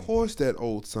kicking. Of course that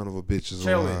old son of a bitch is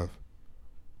Chilling. alive.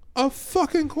 Of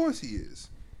fucking course he is.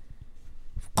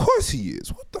 Of course he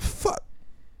is. What the fuck?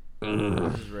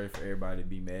 I'm just ready for everybody to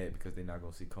be mad because they're not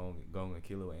gonna see Gon and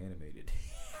Killua animated.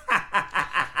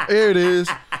 There it is.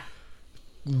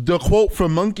 The quote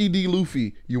from Monkey D.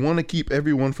 Luffy: "You want to keep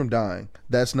everyone from dying.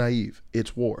 That's naive.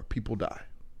 It's war. People die."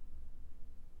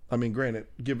 I mean, granted,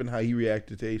 given how he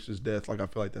reacted to Ace's death, like I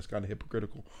feel like that's kind of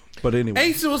hypocritical. But anyway,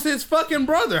 Ace was his fucking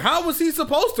brother. How was he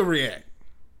supposed to react?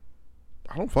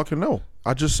 I don't fucking know.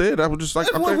 I just said I was just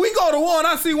like, When we go to war and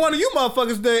I see one of you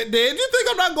motherfuckers dead, you think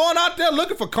I'm not going out there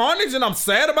looking for carnage and I'm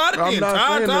sad about it the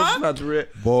entire time? That's not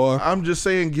correct. Boy. I'm just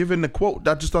saying, given the quote,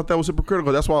 I just thought that was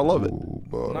hypocritical. That's why I love it.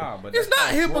 Nah, but It's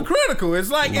not hypocritical. It's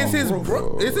like it's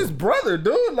his brother,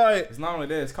 dude. Like It's not only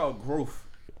that. It's called growth.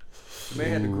 The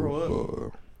man had to grow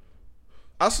up.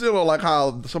 I still don't like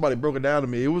how somebody broke it down to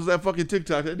me. It was that fucking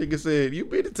TikTok. That nigga said, "You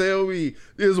mean to tell me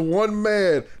there's one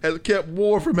man has kept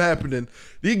war from happening?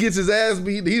 He gets his ass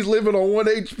beat. He's living on 1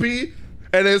 HP,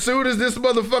 and as soon as this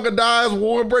motherfucker dies,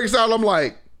 war breaks out." I'm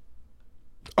like,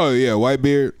 Oh yeah,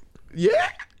 Whitebeard. yeah,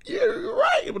 you're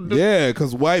right. Yeah,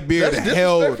 because Whitebeard That's a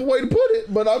held disrespectful way to put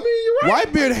it, but I mean, you're right.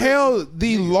 Whitebeard held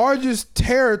the largest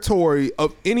territory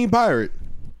of any pirate.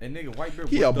 And nigga, Whitebeard.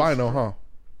 He albino, huh?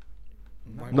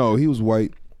 No, he was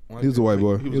white. He was a white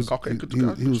boy. He was a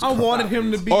Caucasian. He was I wanted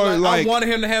him to be Or like, like- I wanted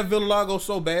him to have Villalago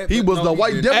so bad. He but was no, the he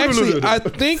white didn't. devil. Actually, I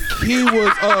think he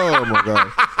was. Oh my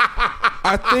god!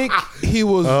 I think he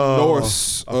was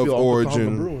Norse of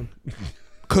origin.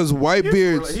 Because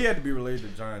Whitebeard's. He had to be related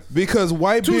to giants. Because To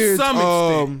Whitebeard's. some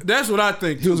extent, that's what I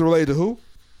think. He was related to who?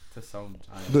 To some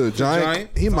giants. The giant.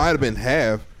 giant? He might have been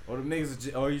half. Or the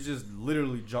niggas, or he's just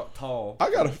literally tall. I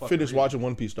gotta Fucking finish real. watching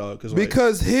One Piece, dog.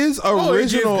 Because his it gets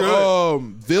original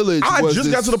good. village I was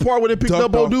just got to the part where they picked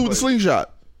up old dude with the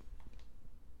slingshot.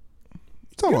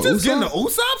 Talking about Just getting the Usopp?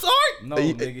 Usopp's art? No,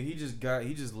 nigga, he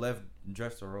just left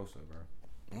Dressrosa,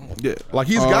 bro. Yeah, like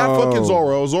he's got fucking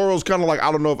Zoro. Zoro's kind of like,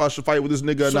 I don't know if I should fight with this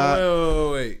nigga or not.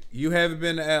 So wait, you haven't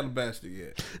been to Alabasta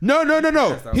yet? No.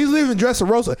 He's leaving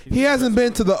Dressrosa. He hasn't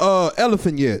been to the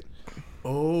elephant yet.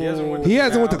 Oh, He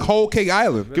hasn't went to Cold Cake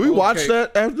Island. Can we watch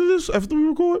that after this? After we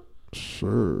record?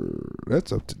 Sure,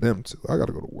 that's up to them too. I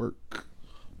gotta go to work.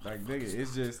 Like, nigga,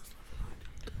 it's just.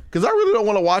 Because I really don't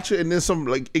want to watch it, and then some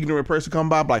like ignorant person come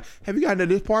by, like, have you gotten to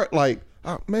this part? Like,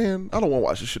 man, I don't want to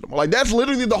watch this shit no more. Like, that's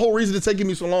literally the whole reason it's taking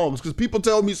me so long, because people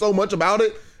tell me so much about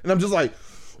it, and I'm just like,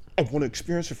 I want to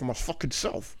experience it for my fucking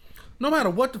self. no matter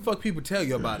what the fuck people tell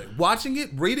you about it, watching it,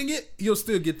 reading it, you'll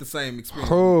still get the same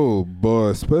experience. Oh boy,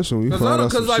 especially when we find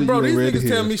out some Because like, shit bro, you these ain't ready niggas to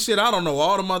tell hear. me shit I don't know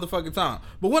all the motherfucking time.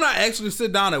 But when I actually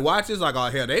sit down and watch, it's like, oh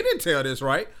hell, they didn't tell this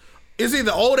right. It's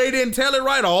either they didn't tell it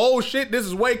right, or oh shit, this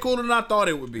is way cooler than I thought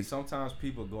it would be. Sometimes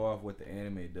people go off what the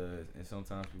anime does, and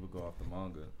sometimes people go off the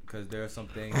manga because there are some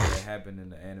things that happen in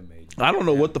the anime. I don't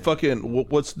know what the fucking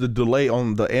what's the delay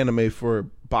on the anime for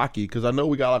Baki, because I know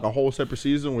we got like a whole separate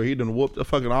season where he done whooped the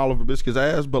fucking Oliver Biscuit's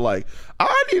ass, but like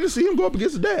I need to see him go up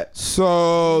against that.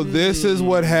 So this is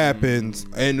what happens,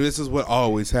 and this is what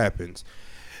always happens.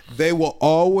 They will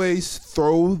always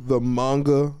throw the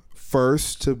manga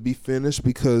first to be finished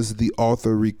because the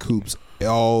author recoups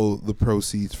all the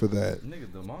proceeds for that. Nigga,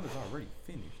 the manga's already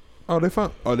finished. Oh, they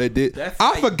found. Oh, they did. That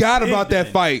I fight forgot is about that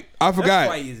done. fight. I forgot. That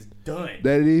fight is done.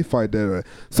 That did fight that. Right.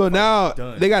 So now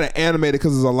done. they got to animate it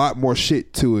because there's a lot more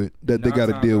shit to it that they Nine got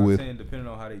to times deal out of with. 10, depending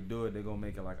on how they do it, they're gonna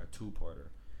make it like a 2-parter.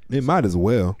 It might as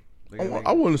well.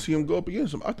 I want to see him go up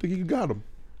against him. I think he got him.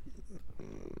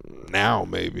 Now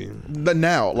maybe.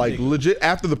 Now, like legit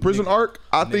after the prison arc,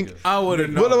 I think. I would have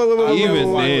Wait, known. wait,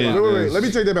 Even then, wait. Let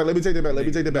me take that back. Let me take that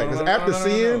back. Because after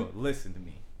seeing, No. Listen to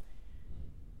me.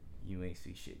 You ain't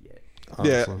see shit yet.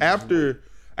 yeah,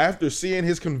 after seeing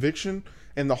his conviction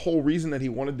and the whole reason that he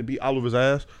wanted to beat Oliver's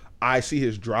ass, I see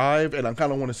his drive, and I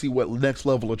kind of want to see what next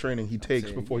level of training he takes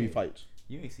saying, before he yeah. fights.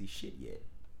 You ain't see shit yet.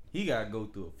 He gotta go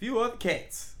through a few other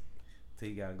cats till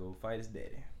he gotta go fight his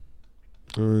daddy.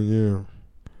 Yeah.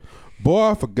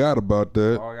 Boy, I forgot about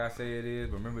that. All I gotta say it is,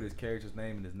 remember this character's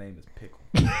name, and his name is Pickle.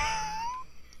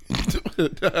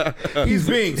 He's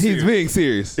being He's being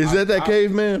serious. Is that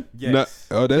caveman? Yes.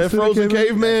 No, oh, That that's frozen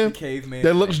caveman? That's the caveman.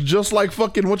 That looks just like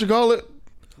fucking what you call it?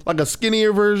 Like a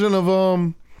skinnier version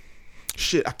of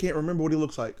shit. I can't remember what he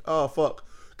looks like. Oh fuck.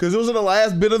 Because it was in the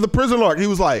last bit of the prison arc. He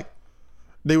was like,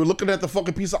 they were looking at the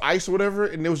fucking piece of ice or whatever,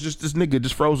 and there was just this nigga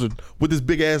just frozen with this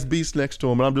big ass beast next to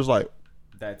him, and I'm just like,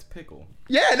 That's Pickle.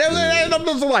 yeah, I'm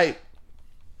just like,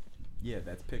 Yeah,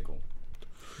 that's Pickle.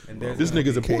 And there's this gonna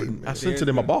nigga's be- important. I sense there's it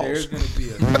in my gonna- There's balls. gonna be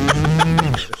a.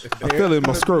 I feel it in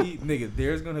my scrote. Nigga,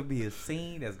 there's gonna be a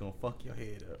scene that's gonna fuck your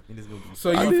head up. And it's gonna be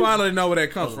So you finally know where that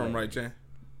comes from, right, Chan?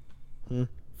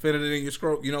 Fitted it in your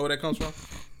scrote. You know where that comes from?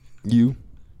 You.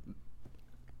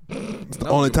 It's the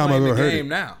only you're time I've playing ever the heard game it.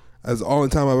 now. That's the only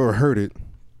time I've ever heard it.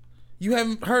 You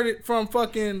haven't heard it from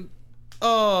fucking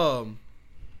God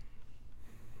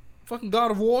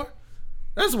of War?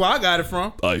 That's where I got it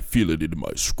from. I feel it in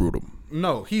my scrotum.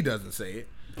 No, he doesn't say it.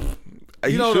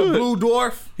 He You know should. the Blue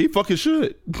Dwarf? He fucking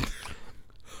should.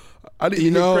 I didn't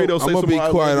You hear know, Kratos say I'm gonna some be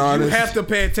wild quite language. You honest. have to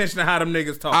pay attention to how them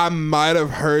niggas talk. I might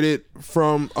have heard it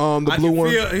from the I blue can one.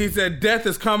 feel. He said, "Death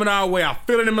is coming our way. I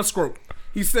feel it in my scrotum."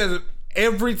 He says it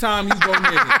every time he go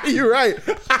nigga. You're right.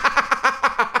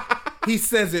 He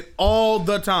says it all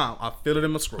the time. I feel it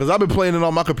in my scrotum. Because I've been playing it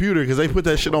on my computer because they put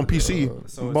that shit on PC.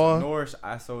 So it's boy. a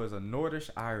Nordish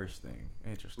Irish thing.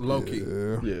 Interesting. Low key.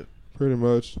 Yeah. Pretty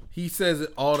much. He says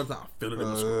it all the time. I feel it in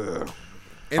my scrotum.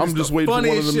 And I'm it's just the waiting for one of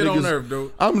funniest them shit niggas. on earth,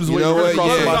 dude. I'm just You waiting know for what? it to cross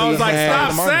Yeah. somebody. I was like, He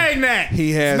stop has- saying that.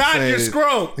 He has It's not said your it.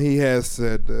 scrotum. He has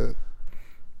said that.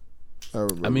 I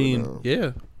remember. I mean, now.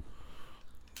 yeah.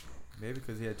 Maybe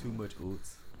because he had too much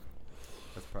oots.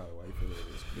 That's probably why he feel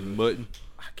it. Button.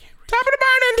 I can't read. Top of the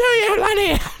burning to you,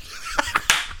 Lonnie.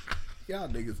 Y'all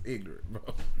niggas ignorant, bro.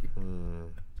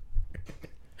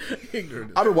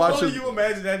 Ignorant. I've been How do watching. you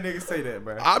imagine that nigga say that,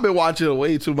 bro? I've been watching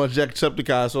way too much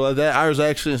Jacksepticeye, so that Irish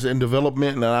accent is in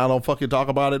development, and I don't fucking talk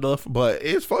about it enough. But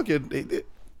it's fucking.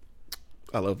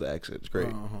 I love the accent. It's great.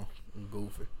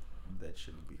 Goofy. That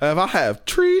shouldn't be. If I have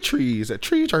trees at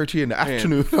 3:30 in the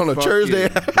afternoon on a Fucking Thursday,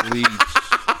 Bleach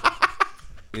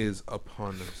is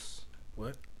upon us.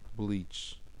 What?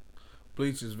 Bleach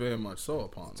Bleach is very much so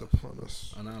upon us. upon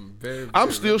us. And I'm very, I'm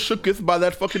very still shooketh by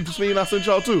that fucking scene I sent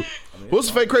y'all too. What's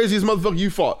the fake craziest motherfucker you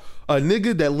fought? A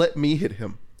nigga that let me hit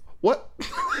him. What?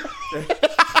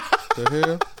 The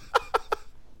hell?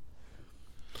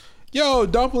 Yo,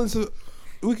 dumplings.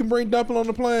 We can bring dumpling on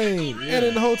the plane and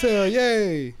in the hotel.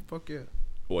 Yay, Fuck yeah.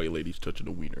 Boy, ladies touching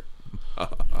a wiener.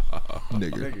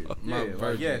 nigga. My Yeah,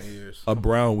 virgin yes. ears. A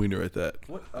brown wiener at that.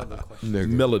 What other question?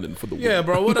 Nigga. Melanin for the wiener. Yeah,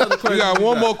 bro. What other question? We got you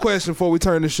one more question before we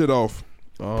turn this shit off.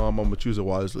 I'm gonna choose it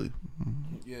wisely.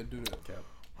 Yeah, do that, Cap.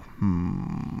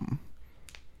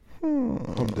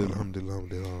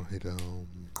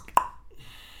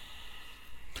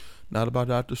 Not about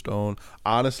Dr. Stone.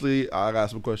 Honestly, I got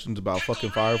some questions about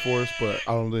fucking Fire Force, but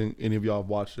I don't think any of y'all have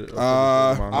watched it.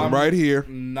 I'm right here.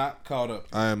 Not caught up.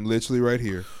 I am literally right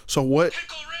here. So what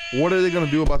are they gonna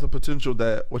do about the potential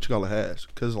that what you call it has?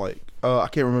 Because like I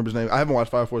can't remember his name. I haven't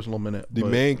watched Fire Force in a little minute. The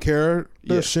but main character,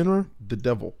 Yeah. Shinra, the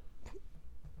devil.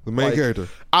 the main Like, character.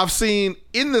 I've seen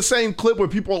in the same clip where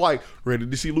people are like ready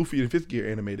to see Luffy in 5th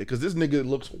gear animated because this nigga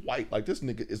looks white. Like this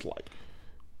nigga is like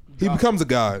He becomes a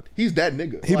god. he's that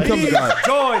nigga. He Like, becomes a god.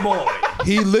 Joy boy.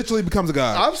 He literally becomes a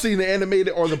god. I've seen the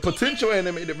animated or the potential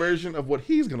animated version of what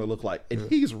he's gonna look like, and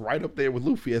he's right up there with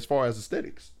Luffy as far as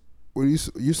aesthetics. What are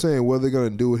you saying? What they're gonna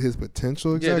do with his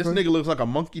potential exactly? Yeah, this nigga looks like a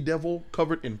monkey devil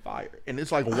covered in fire, and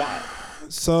it's like wow.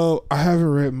 So I haven't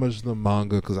read much of the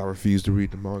manga because I refuse to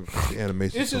read the manga. The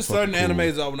animation. It's just certain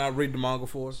animes I will not read the manga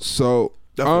for. So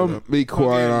Definitely I'm be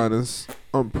quite Okay. honest.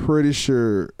 I'm pretty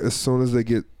sure as soon as they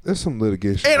get there's some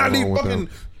litigation. And I going need on with fucking them.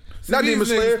 not these Demon niggas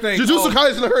Slayer, think, Jujutsu oh.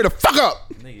 Kaisen, hurry the fuck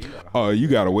up. Nigga, you gotta Oh, you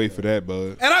gotta wait for that,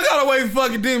 bud. And I gotta wait for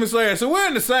fucking Demon Slayer. So we're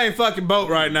in the same fucking boat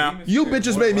right now. You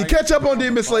bitches made me catch up on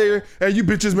Demon Slayer, and you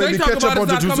bitches made They me talk catch up about on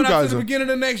it's not Jujutsu coming out to the Kaisen. beginning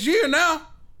of next year now.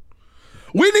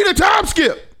 We need a time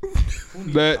skip.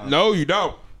 That no, you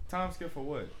don't. time skip for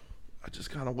what? I just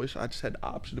kind of wish I just had the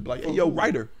option to be like, hey, yo,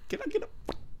 writer, can I get a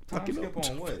Time fucking skip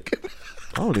on what?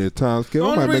 I don't need a time skip. The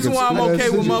I only might make reason a why I'm split okay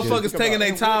with decision. motherfuckers taking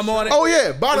their time on it Oh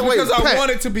yeah, by the is way, because I Pat,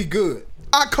 want it to be good.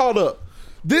 I called up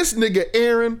this nigga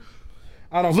Aaron.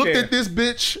 I don't Looked care. at this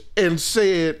bitch and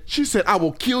said, she said, I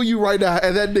will kill you right now.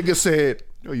 And that nigga said,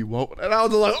 no, you won't. And I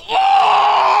was like,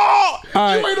 oh,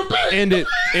 you ain't a bitch.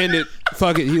 End it.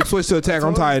 Fuck it. He switched to Attack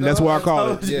on Titan. That's why I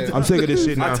call it. Yeah. I'm sick of this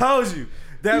shit I now. told you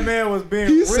that man was being.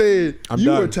 He ripped. said, I'm you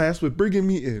done. were tasked with bringing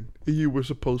me in, and you were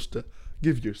supposed to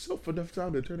give yourself enough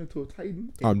time to turn into a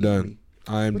Titan. and I'm eat done. me.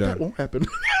 I am But that done. won't happen.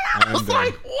 I am was done.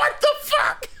 like, what the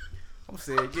fuck? I'm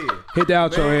saying, yeah. Hit the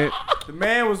outro, Man, Ed. the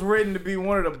man was written to be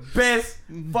one of the best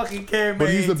fucking But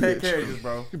he's a bitch. characters,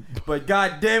 bro. But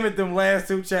god damn it, them last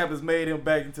 2 chapters made him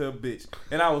back into a bitch.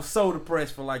 And I was so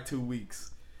depressed for like 2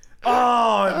 weeks.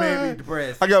 Oh, it made me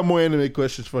depressed. I got more anime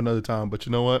questions for another time, but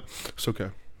you know what? It's okay.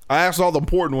 I asked all the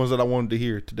important ones that I wanted to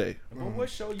hear today. But what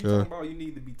show you talking about you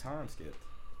need to be time skipped?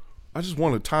 I just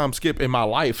want a time skip in my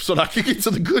life so that I can get to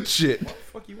the good shit.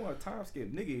 Fuck you want a time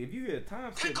skip? Nigga, if you get a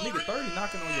time skip, nigga 30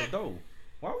 knocking on your door.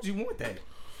 Why would you want that?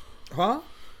 Huh?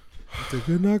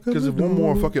 Because if one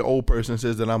more fucking old person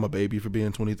says that I'm a baby for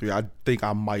being 23, I think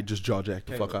I might just jaw jack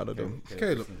the fuck out of them.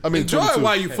 Caleb. I mean, Enjoy 22. it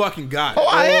while you fucking got it. Oh,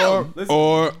 I am. Listen,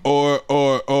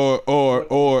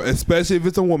 Or, especially if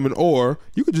it's a woman, or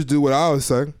you could just do what I always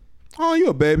say. Oh, you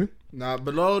a baby. Not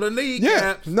below the knee Yeah.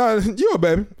 caps. No, you a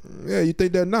baby. Yeah, you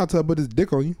think that now till I put his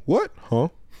dick on you. What? Huh?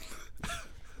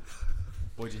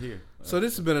 what'd you hear? So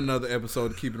this has been another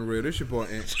episode of Keeping It Real. This your boy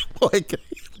Ant.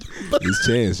 It's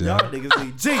changed, Y'all niggas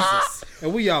need Jesus.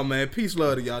 And we out, man. Peace,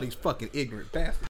 love to y'all, these fucking ignorant bastards.